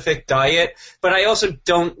specific diet, but I also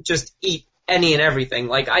don't just eat any and everything.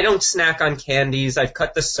 Like, I don't snack on candies. I've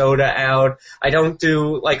cut the soda out. I don't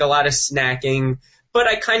do like a lot of snacking, but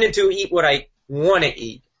I kind of do eat what I want to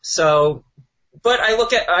eat. So, but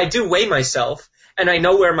I do weigh myself, and I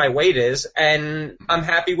know where my weight is, and I'm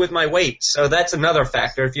happy with my weight. So that's another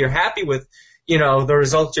factor. If you're happy with the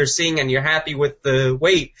results you're seeing and you're happy with the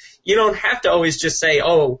weight, you don't have to always just say,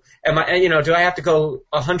 do I have to go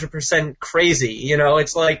 100% crazy?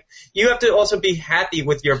 It's like, you have to also be happy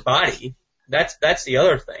with your body. That's the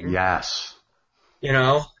other thing. Yes.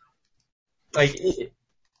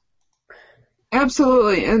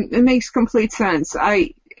 Absolutely. And it makes complete sense.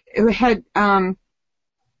 I had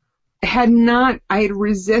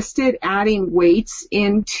resisted adding weights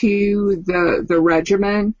into the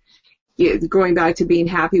regimen, going back to being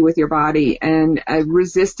happy with your body, and I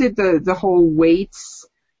resisted the whole weights,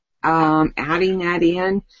 adding that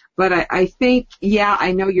in. But I think,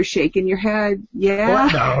 I know you're shaking your head. Yeah.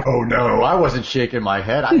 What? No, I wasn't shaking my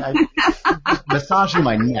head. I just massaging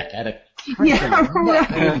my neck. I had a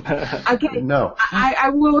right. Okay. No. I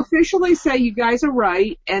will officially say you guys are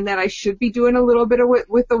right, and that I should be doing a little bit of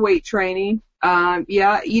with the weight training. At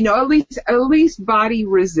least body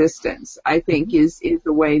resistance, I think, is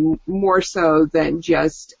the way, more so than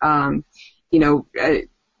just,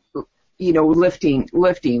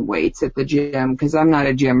 lifting weights at the gym, because I'm not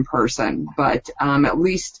a gym person. But at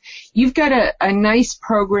least you've got a nice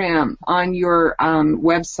program on your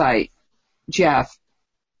website, Jeff,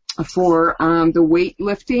 for the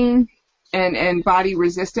weightlifting and body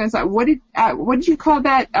resistance. What did you call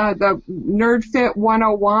that? The Nerd Fit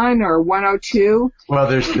 101 or 102? Well,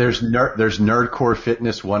 there's Nerdcore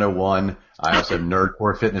Fitness 101. I also have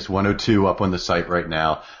Nerdcore Fitness 102 up on the site right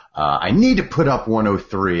now. I need to put up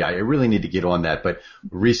 103. I really need to get on that, but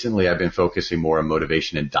recently I've been focusing more on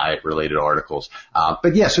motivation and diet related articles.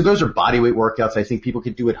 But yeah, so those are bodyweight workouts I think people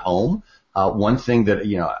could do at home. One thing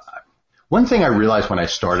I realized when I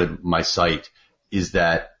started my site is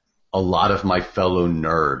that a lot of my fellow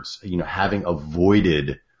nerds, having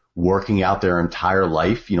avoided working out their entire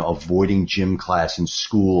life, avoiding gym class in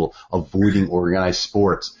school, avoiding organized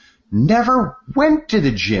sports, never went to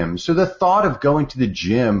the gym. So the thought of going to the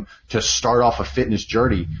gym to start off a fitness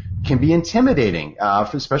journey can be intimidating,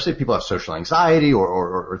 especially if people have social anxiety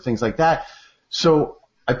or things like that. So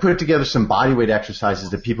I put together some bodyweight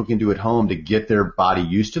exercises that people can do at home to get their body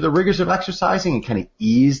used to the rigors of exercising and kind of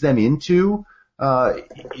ease them into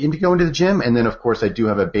going to the gym. And then, of course, I do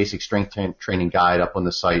have a basic strength training guide up on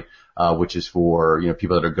the site, which is for,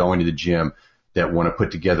 people that are going to the gym that want to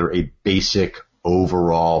put together a basic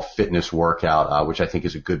overall fitness workout, which I think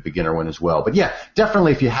is a good beginner one as well. But yeah,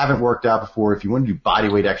 definitely if you haven't worked out before, if you want to do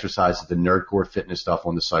bodyweight exercises, the Nerdcore Fitness stuff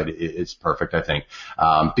on the site is perfect, I think.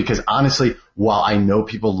 Because honestly, while I know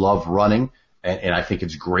people love running, and I think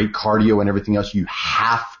it's great cardio and everything else. You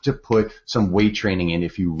have to put some weight training in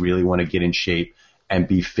if you really want to get in shape and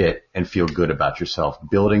be fit and feel good about yourself.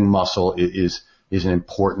 Building muscle is an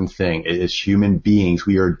important thing. As human beings,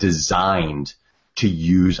 we are designed to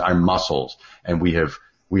use our muscles, and we have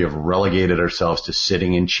relegated ourselves to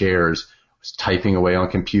sitting in chairs, typing away on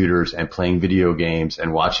computers and playing video games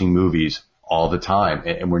and watching movies all the time.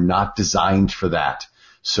 And we're not designed for that.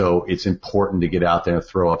 So it's important to get out there and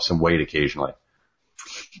throw up some weight occasionally.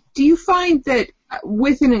 Do you find that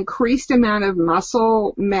with an increased amount of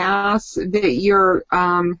muscle mass that your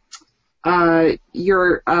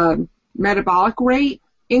metabolic rate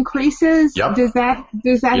increases? Yep. Does that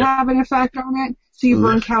have an effect on it? So you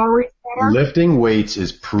burn calories better? Lifting weights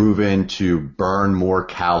is proven to burn more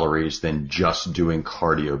calories than just doing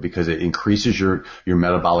cardio because it increases your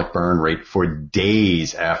metabolic burn rate for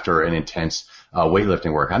days after an intense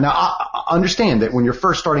weightlifting workout. Now, I understand that when you're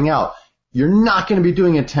first starting out, you're not going to be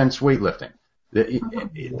doing intense weightlifting.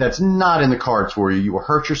 That's not in the cards for you. You will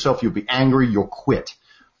hurt yourself. You'll be angry. You'll quit.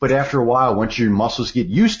 But after a while, once your muscles get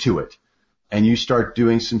used to it, and you start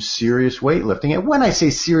doing some serious weightlifting. And when I say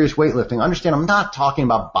serious weightlifting, understand I'm not talking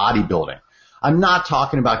about bodybuilding. I'm not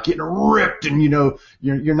talking about getting ripped and,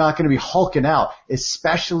 you're not going to be hulking out,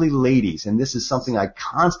 especially ladies. And this is something I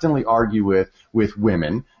constantly argue with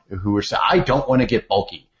women who are saying, I don't want to get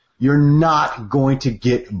bulky. You're not going to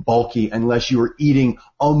get bulky unless you are eating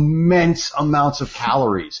immense amounts of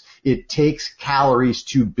calories. It takes calories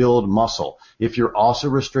to build muscle. If you're also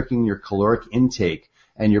restricting your caloric intake,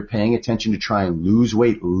 and you're paying attention to try and lose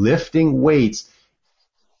weight, lifting weights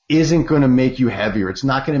isn't going to make you heavier. It's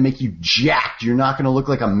not going to make you jacked. You're not going to look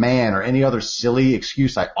like a man or any other silly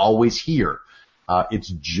excuse I always hear. It's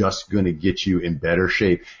just going to get you in better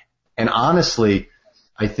shape. And honestly,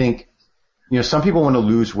 I think, some people want to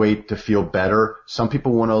lose weight to feel better. Some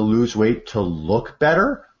people want to lose weight to look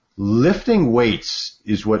better. Lifting weights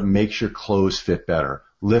is what makes your clothes fit better.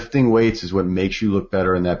 Lifting weights is what makes you look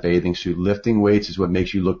better in that bathing suit. Lifting weights is what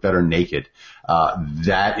makes you look better naked.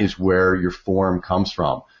 That is where your form comes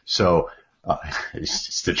from. So, it's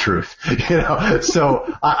just the truth,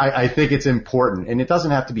 So I think it's important, and it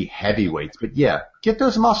doesn't have to be heavy weights, but yeah, get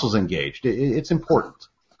those muscles engaged. It's important.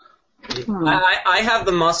 I have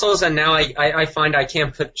the muscles, and now I find I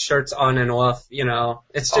can't put shirts on and off.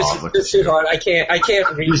 It's just too hard. I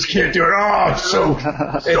can't reach. You just can't do it. Oh,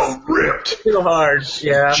 so ripped. Too hard.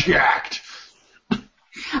 Yeah. Jacked.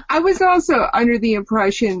 I was also under the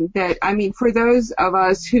impression that, for those of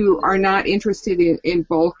us who are not interested in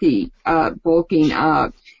bulking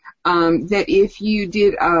up, that if you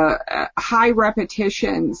did high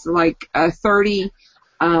repetitions, like 30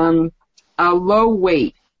 low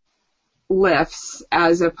weight lifts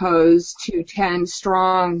as opposed to 10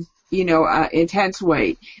 strong, intense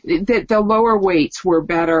weight, that the lower weights were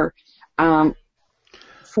better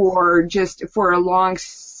for a long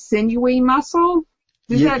sinewy muscle.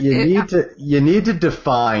 You need to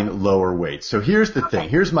define lower weights. So here's the thing.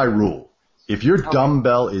 Here's my rule. If your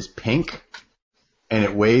dumbbell is pink and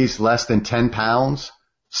it weighs less than 10 pounds,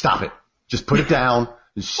 stop it. Just put it down.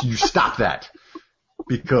 You stop that.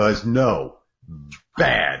 Because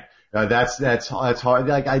bad. That's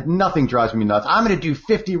hard. Nothing drives me nuts. I'm going to do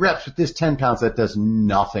 50 reps with this 10 pounds. That does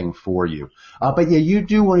nothing for you. But yeah, you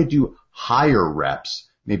do want to do higher reps,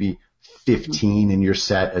 maybe 15 in your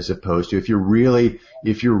set, as opposed to if you're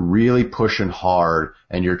really pushing hard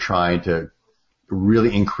and you're trying to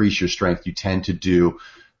really increase your strength, you tend to do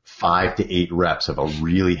 5 to 8 reps of a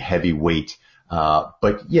really heavy weight.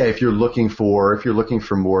 But yeah, if you're looking for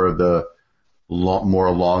more of the more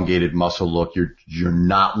elongated muscle look, you're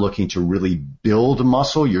not looking to really build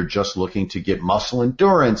muscle. You're just looking to get muscle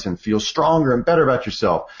endurance and feel stronger and better about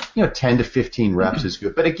yourself. 10 to 15 reps is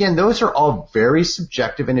good. But again, those are all very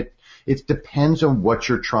subjective, and it depends on what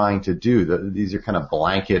you're trying to do. These are kind of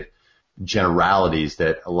blanket generalities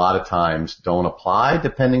that a lot of times don't apply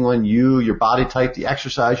depending on your body type, the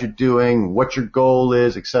exercise you're doing, what your goal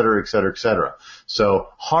is, et cetera, et cetera, et cetera. So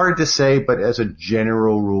hard to say, but as a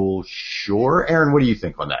general rule, sure. Aaron, what do you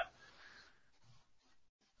think on that?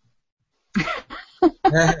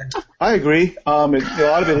 I agree. A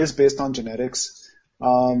lot of it is based on genetics.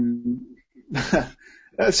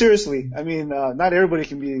 Seriously, not everybody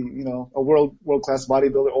can be, a world-class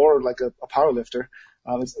bodybuilder or like a power lifter.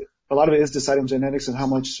 A lot of it is deciding genetics and how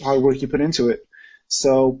much hard work you put into it.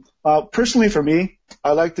 So, personally for me,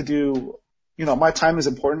 I like to do, my time is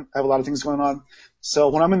important. I have a lot of things going on. So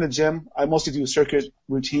when I'm in the gym, I mostly do circuit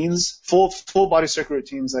routines, full body circuit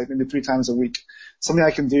routines, like maybe 3 times a week. Something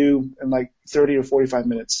I can do in like 30 or 45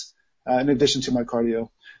 minutes, in addition to my cardio.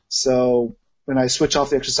 So, and I switch off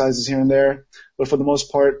the exercises here and there. But for the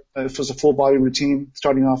most part, if it was a full body routine,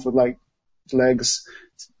 starting off with like legs,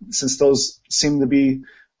 since those seem to be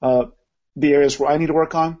the areas where I need to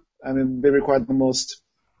work on. I mean, they require the most,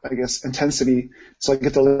 I guess, intensity. So I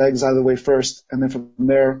get the legs out of the way first, and then from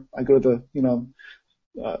there I go to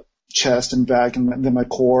the chest and back, and then my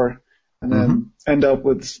core, and then end up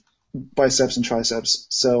with biceps and triceps.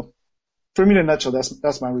 So for me, in a nutshell,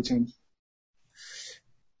 that's my routine.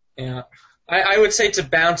 Yeah, I would say, to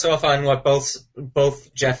bounce off on what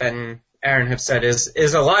both Jeff and Aaron have said,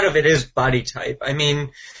 is a lot of it is body type. I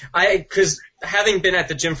mean, because having been at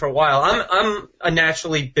the gym for a while, I'm a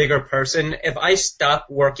naturally bigger person. If I stop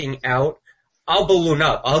working out, I'll balloon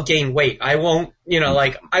up. I'll gain weight. I won't,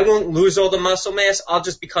 I won't lose all the muscle mass. I'll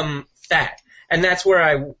just become fat. And that's where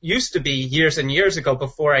I used to be years and years ago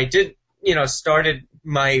before I did, started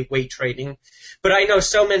my weight training. But I know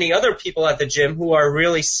so many other people at the gym who are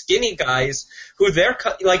really skinny guys who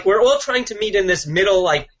we're all trying to meet in this middle,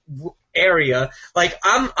 area. Like,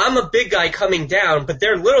 I'm a big guy coming down, but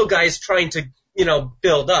they're little guys trying to,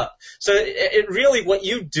 build up. So it really, what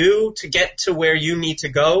you do to get to where you need to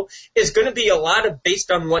go is going to be a lot of based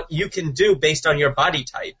on what you can do based on your body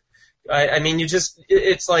type. I mean,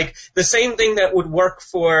 it's like the same thing that would work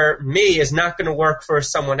for me is not going to work for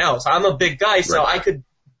someone else. I'm a big guy, so I could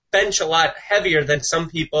bench a lot heavier than some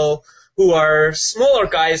people who are smaller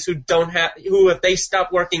guys who if they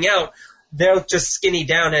stop working out, they'll just skinny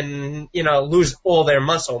down and, lose all their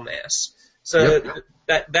muscle mass. So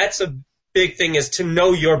that's a big thing, is to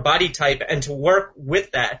know your body type and to work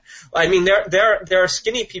with that. I mean, there are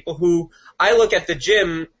skinny people who I look at the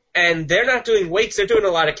gym and they're not doing weights. They're doing a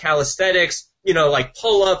lot of calisthenics, like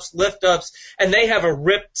pull-ups, lift-ups, and they have a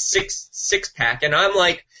ripped six-pack. And I'm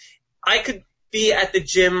like, I could be at the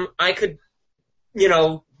gym. I could,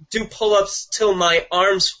 do pull-ups till my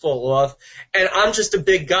arms fall off, and I'm just a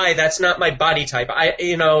big guy. That's not my body type.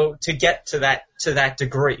 To get to that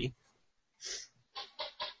degree.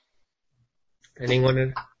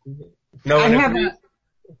 Anyone? No one. I have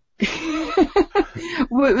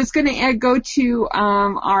well, it was going to go to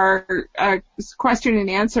our question and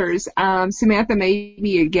answers. Samantha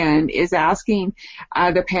Maybe again is asking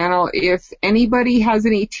the panel if anybody has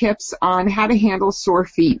any tips on how to handle sore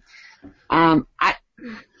feet.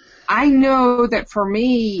 I know that for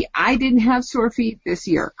me, I didn't have sore feet this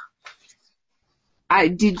year.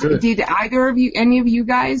 Did either of you, any of you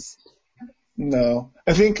guys? No.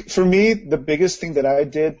 I think for me, the biggest thing that I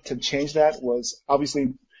did to change that was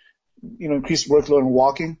obviously, increase workload and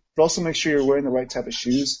walking, but also make sure you're wearing the right type of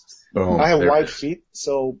shoes. I have wide feet,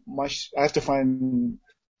 so I have to find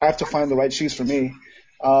the right shoes for me.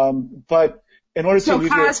 But in order to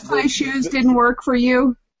cosplay shoes didn't work for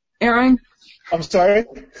you, Aaron? I'm sorry?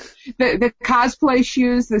 The cosplay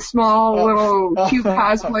shoes, the small little cute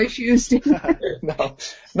cosplay shoes. No,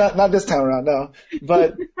 not this time around, no.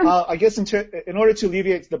 But I guess in order to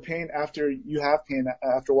alleviate the pain after you have pain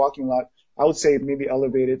after walking a lot, I would say maybe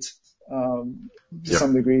elevate it to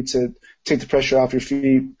some degree to take the pressure off your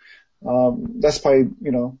feet. That's probably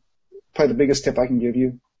the biggest tip I can give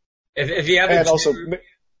you. If you have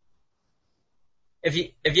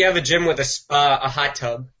if you have a gym with a spa, a hot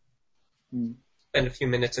tub. Spend a few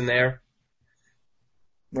minutes in there.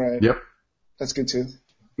 Right. Yep. That's good too.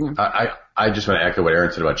 I just want to echo what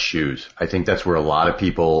Aaron said about shoes. I think that's where a lot of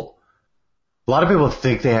people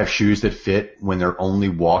think they have shoes that fit when they're only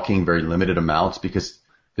walking very limited amounts, because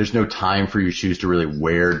there's no time for your shoes to really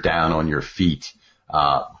wear down on your feet.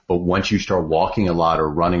 But once you start walking a lot or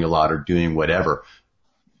running a lot or doing whatever,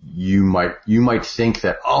 you might think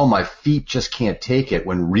that, oh, my feet just can't take it,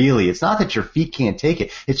 when really it's not that your feet can't take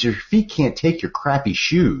it. It's your feet can't take your crappy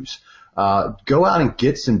shoes. Go out and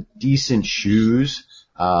get some decent shoes.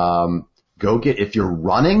 If you're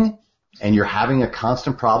running and you're having a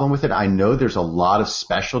constant problem with it, I know there's a lot of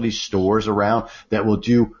specialty stores around that will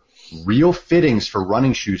do real fittings for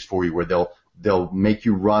running shoes for you, where they'll make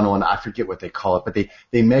you run on, I forget what they call it, but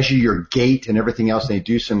they measure your gait and everything else. And they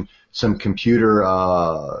do some computer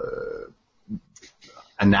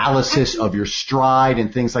analysis of your stride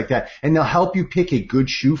and things like that, and they'll help you pick a good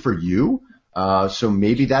shoe for you. So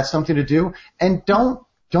maybe that's something to do. And don't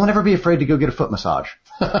ever be afraid to go get a foot massage.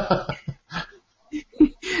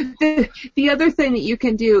 The other thing that you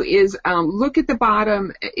can do is look at the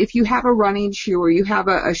bottom. If you have a running shoe or you have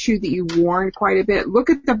a shoe that you've worn quite a bit, look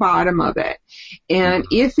at the bottom of it. And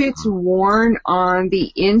if it's worn on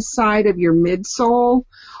the inside of your midsole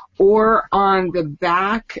or on the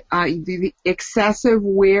back, the excessive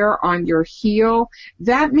wear on your heel,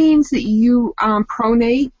 that means that you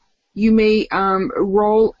pronate You may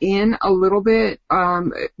roll in a little bit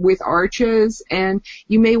with arches, and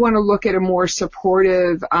you may want to look at a more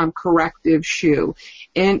supportive corrective shoe.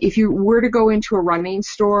 And if you were to go into a running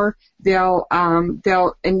store, they'll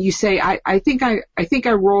and you say, I think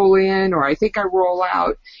I roll in, or I think I roll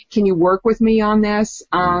out. Can you work with me on this?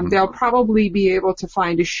 They'll probably be able to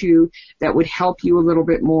find a shoe that would help you a little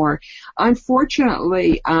bit more.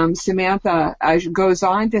 Unfortunately, Samantha goes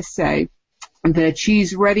on to say that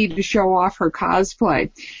she's ready to show off her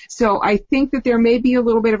cosplay. So I think that there may be a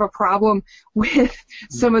little bit of a problem with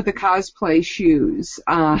some of the cosplay shoes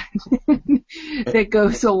that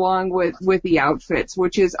goes along with the outfits,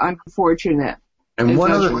 which is unfortunate. And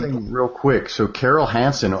one other thing real quick. So Carol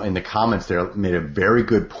Hansen in the comments there made a very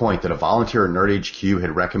good point that a volunteer at Nerd HQ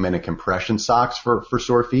had recommended compression socks for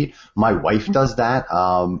sore feet. My wife does that.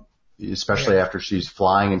 Especially after she's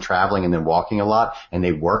flying and traveling and then walking a lot, and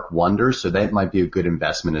they work wonders, so that might be a good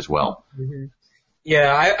investment as well. Mm-hmm.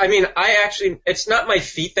 Yeah, I mean, it's not my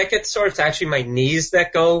feet that get sore, it's actually my knees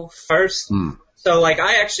that go first. So, like,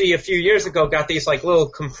 I actually, a few years ago, got these, like, little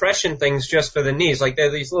compression things just for the knees. Like, they're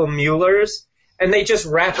these little Muellers, and they just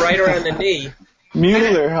wrap right around the knee.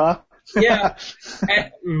 Mueller, huh? Yeah,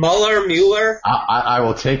 Mueller. I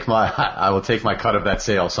will take my cut of that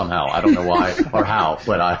sale somehow. I don't know why or how,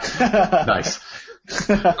 but nice.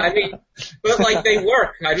 I mean, but like they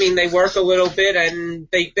work. I mean, they work a little bit, and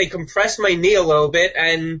they compress my knee a little bit,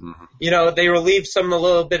 and they relieve a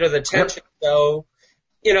little bit of the tension. Yep. So,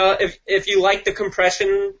 if you like the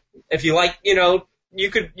compression, if you like, you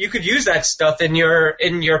could use that stuff in your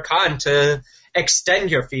con to extend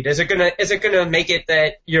your feet. Is it gonna make it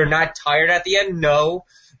that you're not tired at the end? No,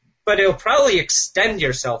 but it'll probably extend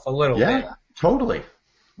yourself a little bit. Yeah, totally.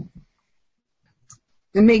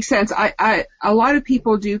 It makes sense. A lot of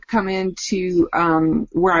people do come into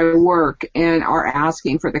where I work and are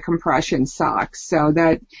asking for the compression socks, so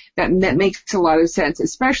that makes a lot of sense,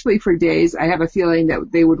 especially for days. I have a feeling that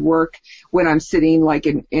they would work when I'm sitting like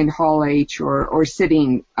in Hall H or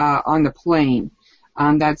sitting on the plane.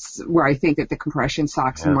 That's where I think that the compression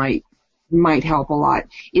socks might help a lot.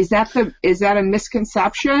 Is that a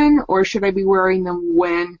misconception, or should I be wearing them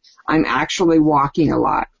when I'm actually walking a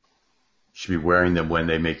lot? Should be wearing them when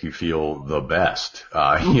they make you feel the best.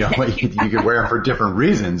 You can wear them for different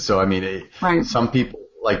reasons. So I mean, some people,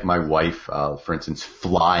 like my wife, for instance,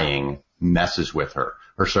 flying messes with her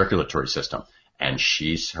circulatory system, and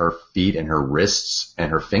her feet and her wrists and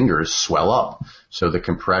her fingers swell up. So the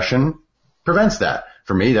compression prevents that.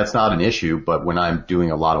 For me, that's not an issue, but when I'm doing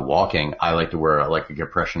a lot of walking, I like to wear a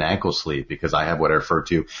compression ankle sleeve because I have what I refer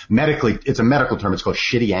to medically, it's a medical term, it's called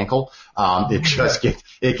shitty ankle.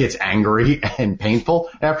 It gets angry and painful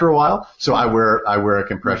after a while. So I wear a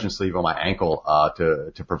compression sleeve on my ankle,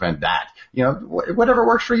 to prevent that. Whatever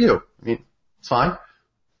works for you. I mean, it's fine.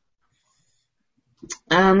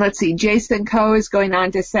 Let's see. Jason Coe is going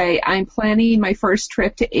on to say, I'm planning my first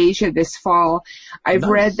trip to Asia this fall. I've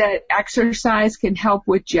read that exercise can help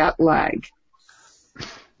with jet lag.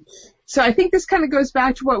 So I think this kind of goes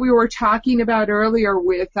back to what we were talking about earlier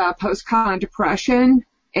with post-con depression,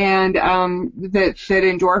 and that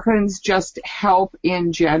endorphins just help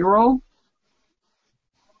in general.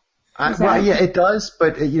 It does.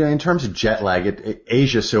 But in terms of jet lag,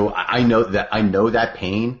 Asia. So I know that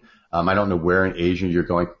pain. I don't know where in Asia you're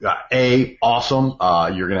going. Awesome.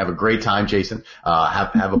 You're going to have a great time, Jason.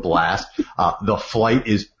 Have a blast. The flight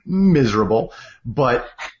is miserable, but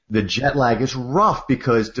the jet lag is rough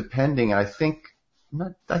because I think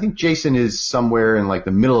Jason is somewhere in like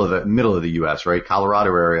the middle of the U.S., right?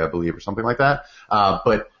 Colorado area, I believe, or something like that.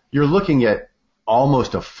 But you're looking at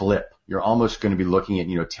almost a flip. You're almost going to be looking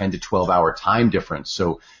at, 10 to 12 hour time difference.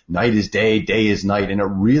 So night is day, day is night, and it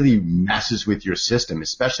really messes with your system,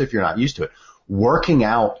 especially if you're not used to it. Working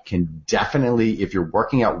out can definitely, if you're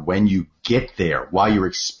working out when you get there, while you're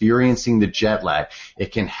experiencing the jet lag,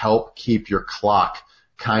 it can help keep your clock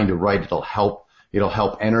kind of right. It'll help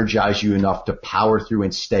energize you enough to power through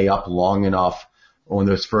and stay up long enough on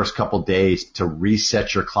those first couple days to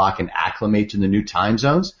reset your clock and acclimate to the new time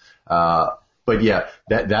zones. But yeah,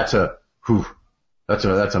 that's a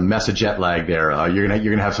mess of jet lag there. You're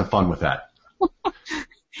gonna have some fun with that.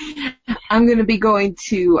 I'm gonna be going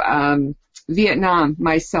to Vietnam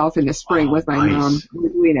myself in the spring with my mom.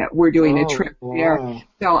 We're doing a trip there.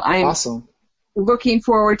 So I'm awesome. Looking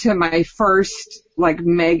forward to my first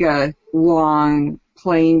mega long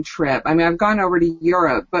plane trip. I mean, I've gone over to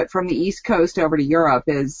Europe, but from the East Coast over to Europe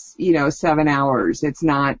is 7 hours. It's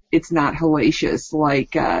not hellacious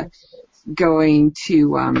like going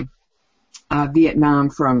to Vietnam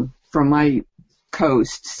from my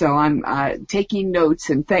Coast. So I'm taking notes,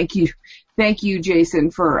 and thank you,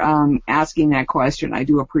 Jason, for asking that question. I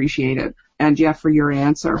do appreciate it, and Jeff for your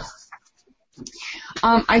answer.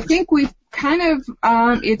 I think we've kind of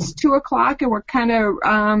it's 2:00 and we're kind of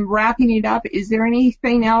wrapping it up. Is there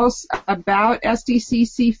anything else about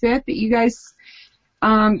SDCC Fit that you guys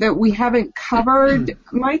that we haven't covered?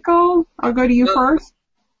 Michael, I'll go to you first.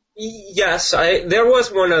 Yes, there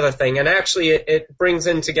was one other thing, and actually it brings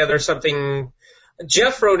in together something.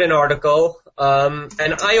 Jeff wrote an article, and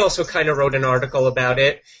I also kind of wrote an article about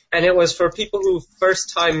it, and it was for people who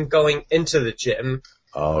first time going into the gym.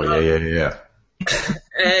 Oh, yeah.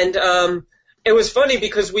 And it was funny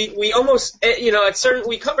because we almost,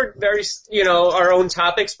 we covered very, our own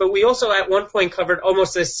topics, but we also at one point covered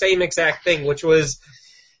almost the same exact thing, which was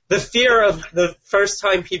the fear of the first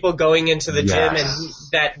time people going into the gym and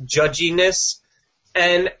that judginess.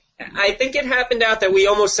 And I think it happened out that we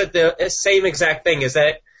almost said the same exact thing, is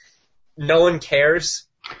that no one cares.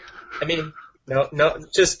 I mean,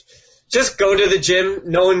 just go to the gym.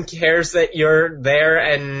 No one cares that you're there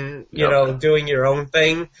and, doing your own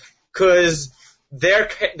thing, because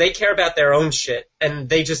they care about their own shit, and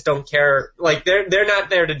they just don't care. Like, they're not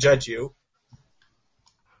there to judge you.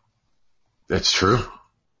 That's true.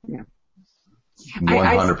 Yeah.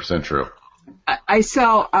 100% true. I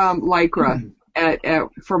sell Lycra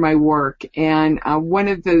for my work, and a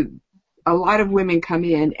lot of women come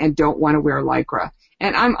in and don't want to wear Lycra,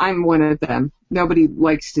 and I'm one of them. Nobody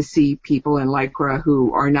likes to see people in Lycra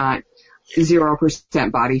who are not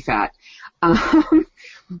 0% body fat.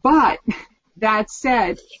 But that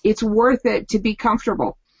said, it's worth it to be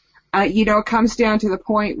comfortable. It comes down to the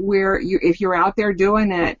point where if you're out there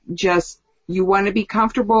doing it, you want to be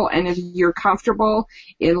comfortable, and if you're comfortable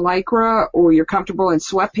in Lycra, or you're comfortable in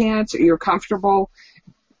sweatpants, or you're comfortable,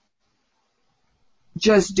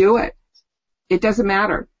 just do it. It doesn't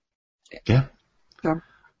matter. Yeah.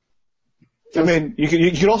 So, I mean, you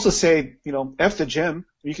could also say, F the gym.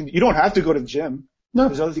 You don't have to go to the gym. No.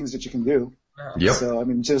 There's other things that you can do. Yep. So, I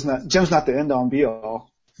mean, gym's not the end all and be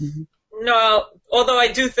all. Mm-hmm. No, although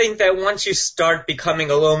I do think that once you start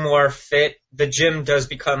becoming a little more fit, the gym does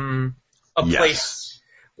become a place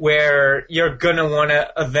where you're going to want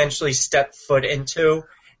to eventually step foot into.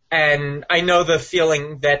 And I know the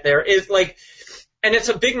feeling that there is, and it's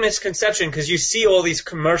a big misconception, because you see all these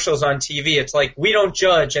commercials on TV. It's like, we don't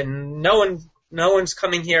judge, and no one's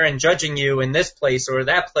coming here and judging you in this place or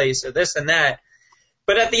that place or this and that.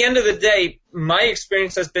 But at the end of the day, my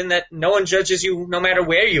experience has been that no one judges you no matter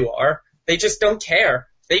where you are. They just don't care.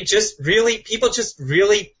 People just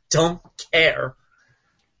really don't care.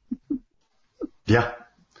 Yeah.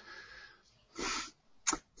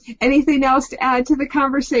 Anything else to add to the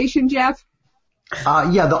conversation, Jeff?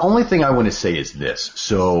 The only thing I want to say is this.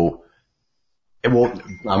 So, I'm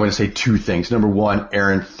going to say two things. Number one,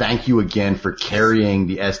 Aaron, thank you again for carrying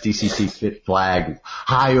the SDCC Fit flag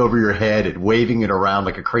high over your head and waving it around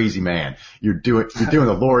like a crazy man. You're doing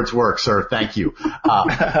the Lord's work, sir. Thank you.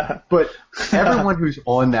 But everyone who's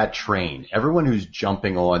on that train, everyone who's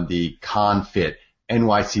jumping on the ConFit,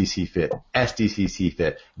 NYCC Fit, SDCC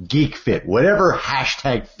Fit, Geek Fit, whatever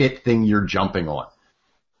hashtag fit thing you're jumping on,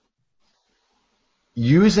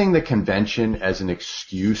 using the convention as an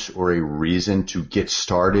excuse or a reason to get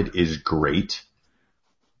started is great,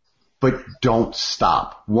 but don't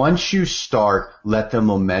stop. Once you start, let the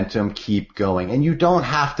momentum keep going. And you don't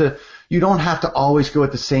have to always go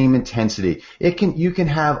at the same intensity. You can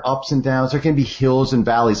have ups and downs. There can be hills and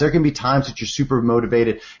valleys. There can be times that you're super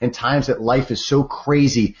motivated and times that life is so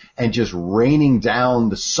crazy and just raining down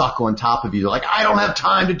the suck on top of you. Like, I don't have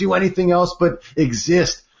time to do anything else but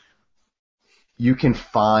exist. You can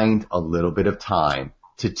find a little bit of time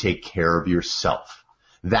to take care of yourself.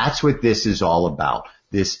 That's what this is all about.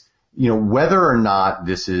 This, whether or not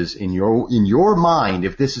this is in your mind,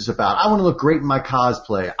 if this is about, I want to look great in my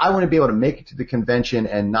cosplay. I want to be able to make it to the convention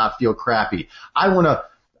and not feel crappy. I want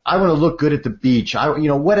to look good at the beach.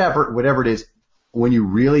 Whatever it is, when you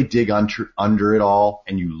really dig under it all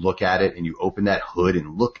and you look at it and you open that hood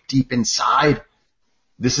and look deep inside,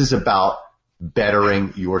 this is about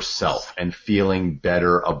bettering yourself and feeling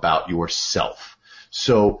better about yourself.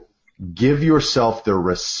 So give yourself the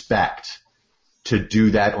respect to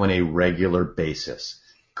do that on a regular basis.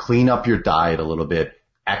 Clean up your diet a little bit,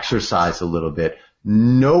 exercise a little bit.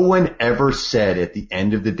 No one ever said at the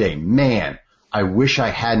end of the day, man, I wish I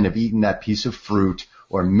hadn't have eaten that piece of fruit,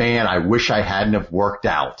 or man, I wish I hadn't have worked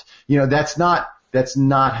out. That's not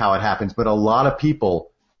how it happens, but a lot of people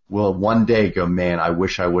will one day go, man, I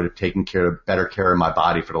wish I would have taken better care of my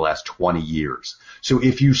body for the last 20 years. So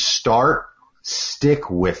if you start, Stick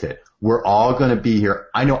with it. We're all going to be here.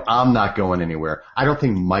 I know I'm not going anywhere. I don't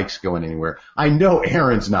think Mike's going anywhere. I know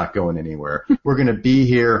Aaron's not going anywhere. We're going to be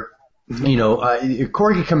here.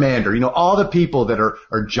 Corgi Commander, all the people that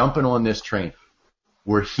are jumping on this train.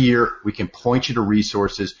 We're here. We can point you to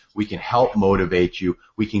resources. We can help motivate you.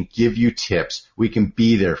 We can give you tips. We can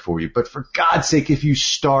be there for you. But for God's sake, if you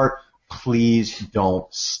start, please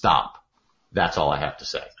don't stop. That's all I have to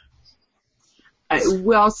say.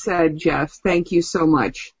 Well said, Jeff. Thank you so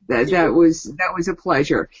much. That was a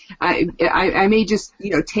pleasure. I may just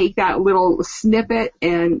take that little snippet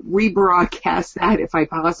and rebroadcast that if I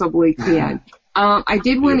possibly can. I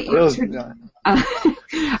did want to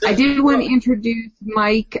introduce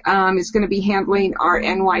Mike. Is going to be handling our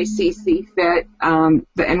NYCC Fit, the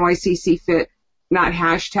NYCC Fit, not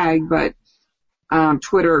hashtag, but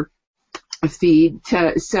Twitter feed.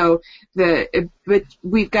 But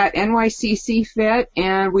we've got NYCC Fit,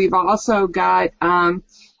 and we've also got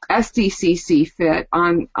SDCC Fit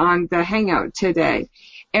on the Hangout today.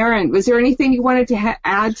 Aaron, was there anything you wanted to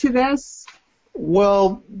add to this?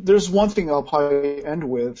 Well, there's one thing I'll probably end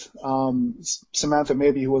with. Samantha,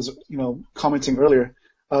 maybe, who was, commenting earlier,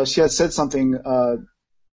 she had said something near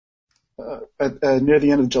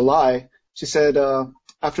the end of July. She said,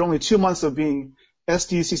 after only 2 months of being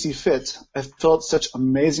SDCC Fit, I felt such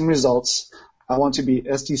amazing results. I want to be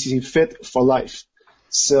SDCC Fit for life.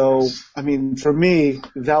 So, for me,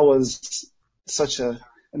 that was such an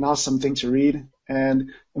awesome thing to read,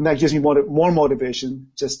 and that gives me more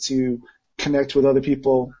motivation just to connect with other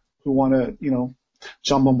people who want to,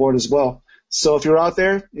 jump on board as well. So if you're out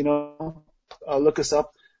there, look us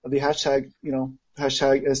up, the hashtag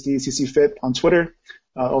SDCC Fit on Twitter,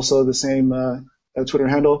 also the same Twitter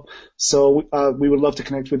handle. So we would love to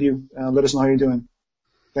connect with you. Let us know how you're doing.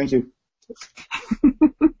 Thank you.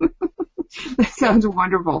 That sounds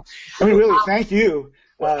wonderful. Really, thank you.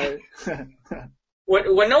 What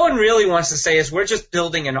no one really wants to say is we're just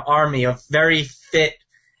building an army of very fit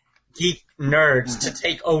geek nerds to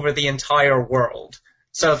take over the entire world.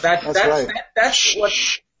 So that's right. That's what.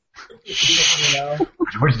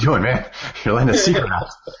 What are you doing, man? You're letting a secret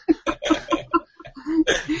out.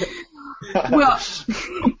 Well,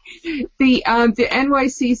 the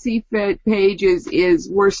NYCC Fit page is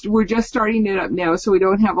we're just starting it up now, so we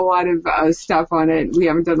don't have a lot of stuff on it. We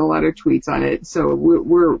haven't done a lot of tweets on it, so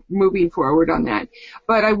we're moving forward on that.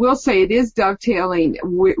 But I will say it is dovetailing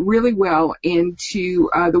really well into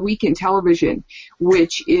the Week in Television,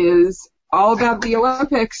 which is all about the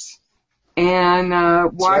Olympics and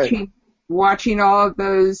watching all of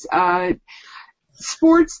those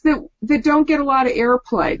sports that don't get a lot of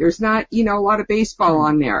airplay. There's not, a lot of baseball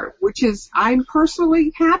on there, which is I'm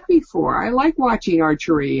personally happy for. I like watching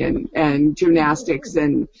archery and gymnastics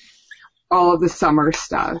and all of the summer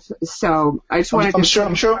stuff. So I just wanted to.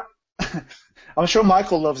 I'm sure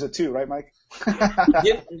Michael loves it too, right, Mike?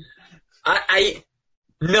 Yeah,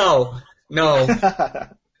 no,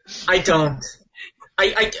 I don't.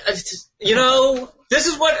 This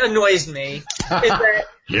is what annoys me. Is that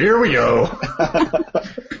here we go.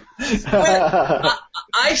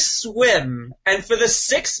 I swim, and for the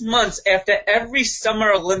 6 months after every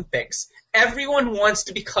Summer Olympics, everyone wants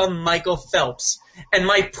to become Michael Phelps, and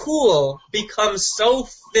my pool becomes so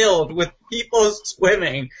filled with people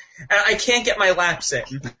swimming, and I can't get my laps in.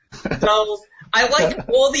 So I like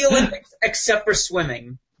all the Olympics except for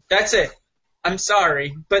swimming. That's it. I'm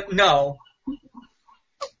sorry, but no.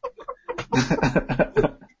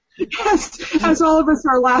 As all of us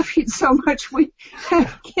are laughing so much, we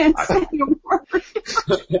can't say a word.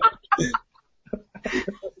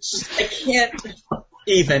 I can't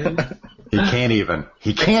even. He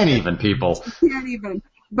can't even, people. He can't even.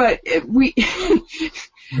 But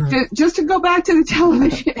just to go back to the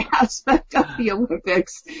television aspect of the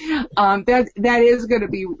Olympics, that is going to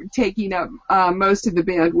be taking up most of the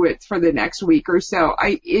bandwidth for the next week or so.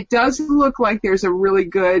 It does look like there's a really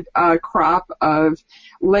good crop of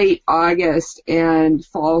late August and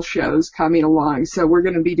fall shows coming along. So we're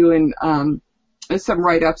going to be doing some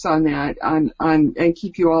write-ups on that and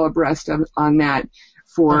keep you all abreast on that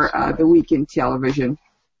for the Week in Television.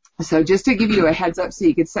 So just to give you a heads up so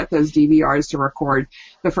you can set those DVRs to record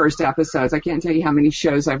the first episodes. I can't tell you how many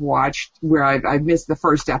shows I've watched where I've missed the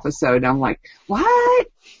first episode. And I'm like, what?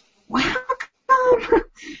 Wow.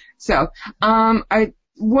 So I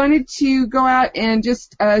wanted to go out and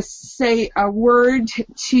just say a word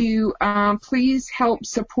to please help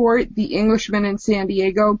support the Englishman in San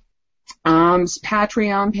Diego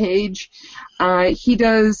Patreon page.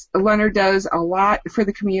 Leonard does a lot for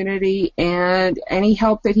the community, and any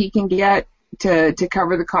help that he can get to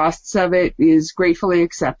cover the costs of it is gratefully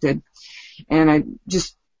accepted. And I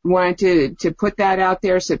just wanted to put that out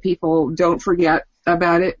there so people don't forget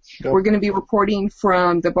about it. Yep. We're going to be reporting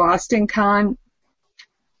from the Boston Con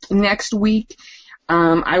next week.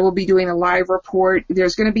 I will be doing a live report.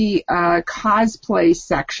 There's going to be a cosplay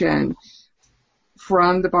section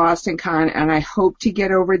from the Boston Con, and I hope to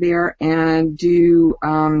get over there and do,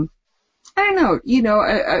 at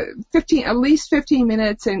least 15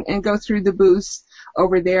 minutes and go through the booths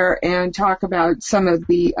over there and talk about some of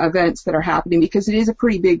the events that are happening, because it is a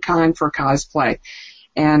pretty big con for cosplay,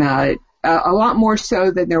 and a lot more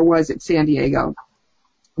so than there was at San Diego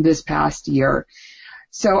this past year.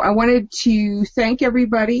 So I wanted to thank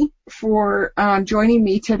everybody for joining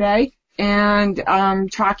me today and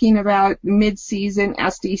talking about mid-season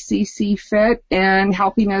SDCC Fit and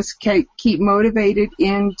helping us keep motivated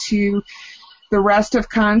into the rest of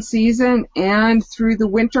con season and through the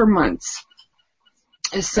winter months.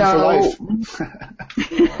 So,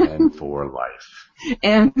 and for life.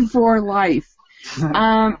 And for life.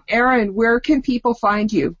 Aaron, where can people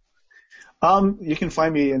find you? You can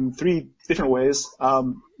find me in 3 different ways.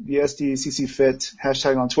 The SDCC Fit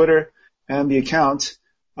hashtag on Twitter and the account.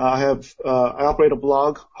 I operate a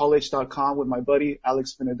blog, hallh.com, with my buddy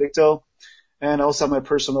Alex Benedicto, and I also have my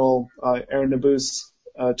personal Aaron Nabus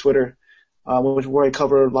Twitter, where I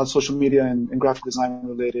cover a lot of social media and graphic design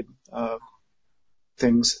related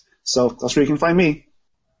things. So that's where you can find me.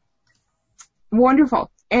 Wonderful.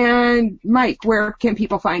 And Mike, where can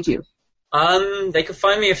people find you? They can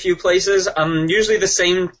find me a few places. Usually the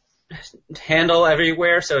same handle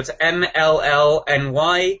everywhere, so it's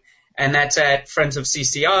MLLNY, and that's at Friends of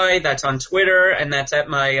CCI, that's on Twitter, and that's at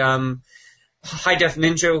my High Def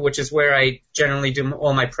Ninja, which is where I generally do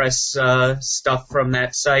all my press stuff from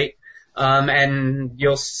that site. And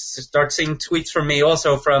you'll start seeing tweets from me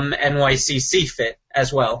also from NYCC Fit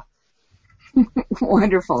as well.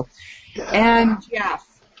 Wonderful. And Jeff,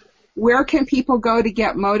 where can people go to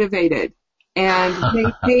get motivated and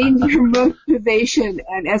maintain their motivation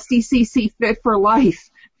and SDCC Fit for life?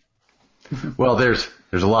 Well, there's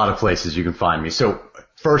a lot of places you can find me. So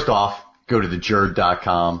first off, go to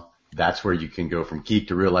thejerd.com. That's where you can go from geek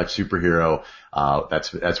to real life superhero.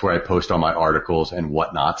 That's where I post all my articles and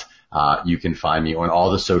whatnot. You can find me on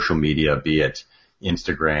all the social media, be it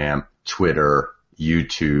Instagram, Twitter,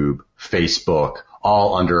 YouTube, Facebook,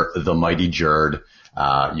 all under The Mighty Jerd.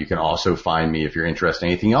 You can also find me if you're interested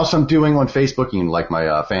in anything else I'm doing on Facebook. You can like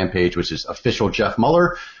my fan page, which is Official Jeff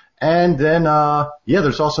Muller. And then,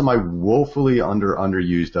 there's also my woefully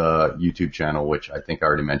underused YouTube channel, which I think I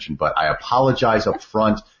already mentioned, but I apologize up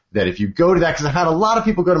front that if you go to that, because I've had a lot of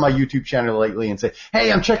people go to my YouTube channel lately and say,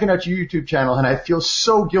 hey, I'm checking out your YouTube channel, and I feel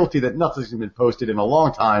so guilty that nothing's been posted in a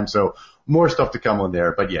long time, so more stuff to come on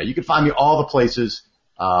there. But yeah, you can find me all the places.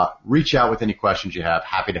 Reach out with any questions you have.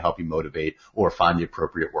 Happy to help you motivate or find the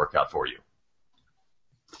appropriate workout for you.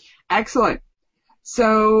 Excellent.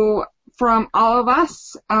 So from all of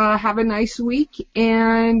us, have a nice week,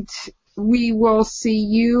 and we will see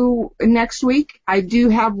you next week. I do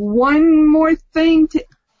have one more thing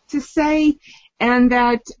to say, and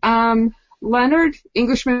that Leonard,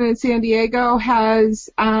 Englishman in San Diego, has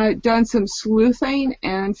done some sleuthing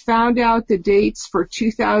and found out the dates for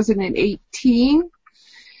 2018.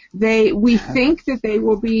 We think that they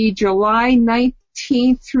will be July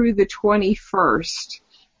 19th through the 21st,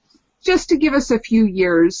 just to give us a few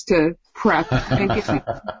years to prep and get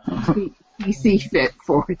DC Fit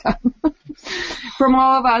for them. From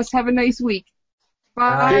all of us, have a nice week.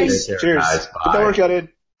 Bye. Cheers. Get that workout in.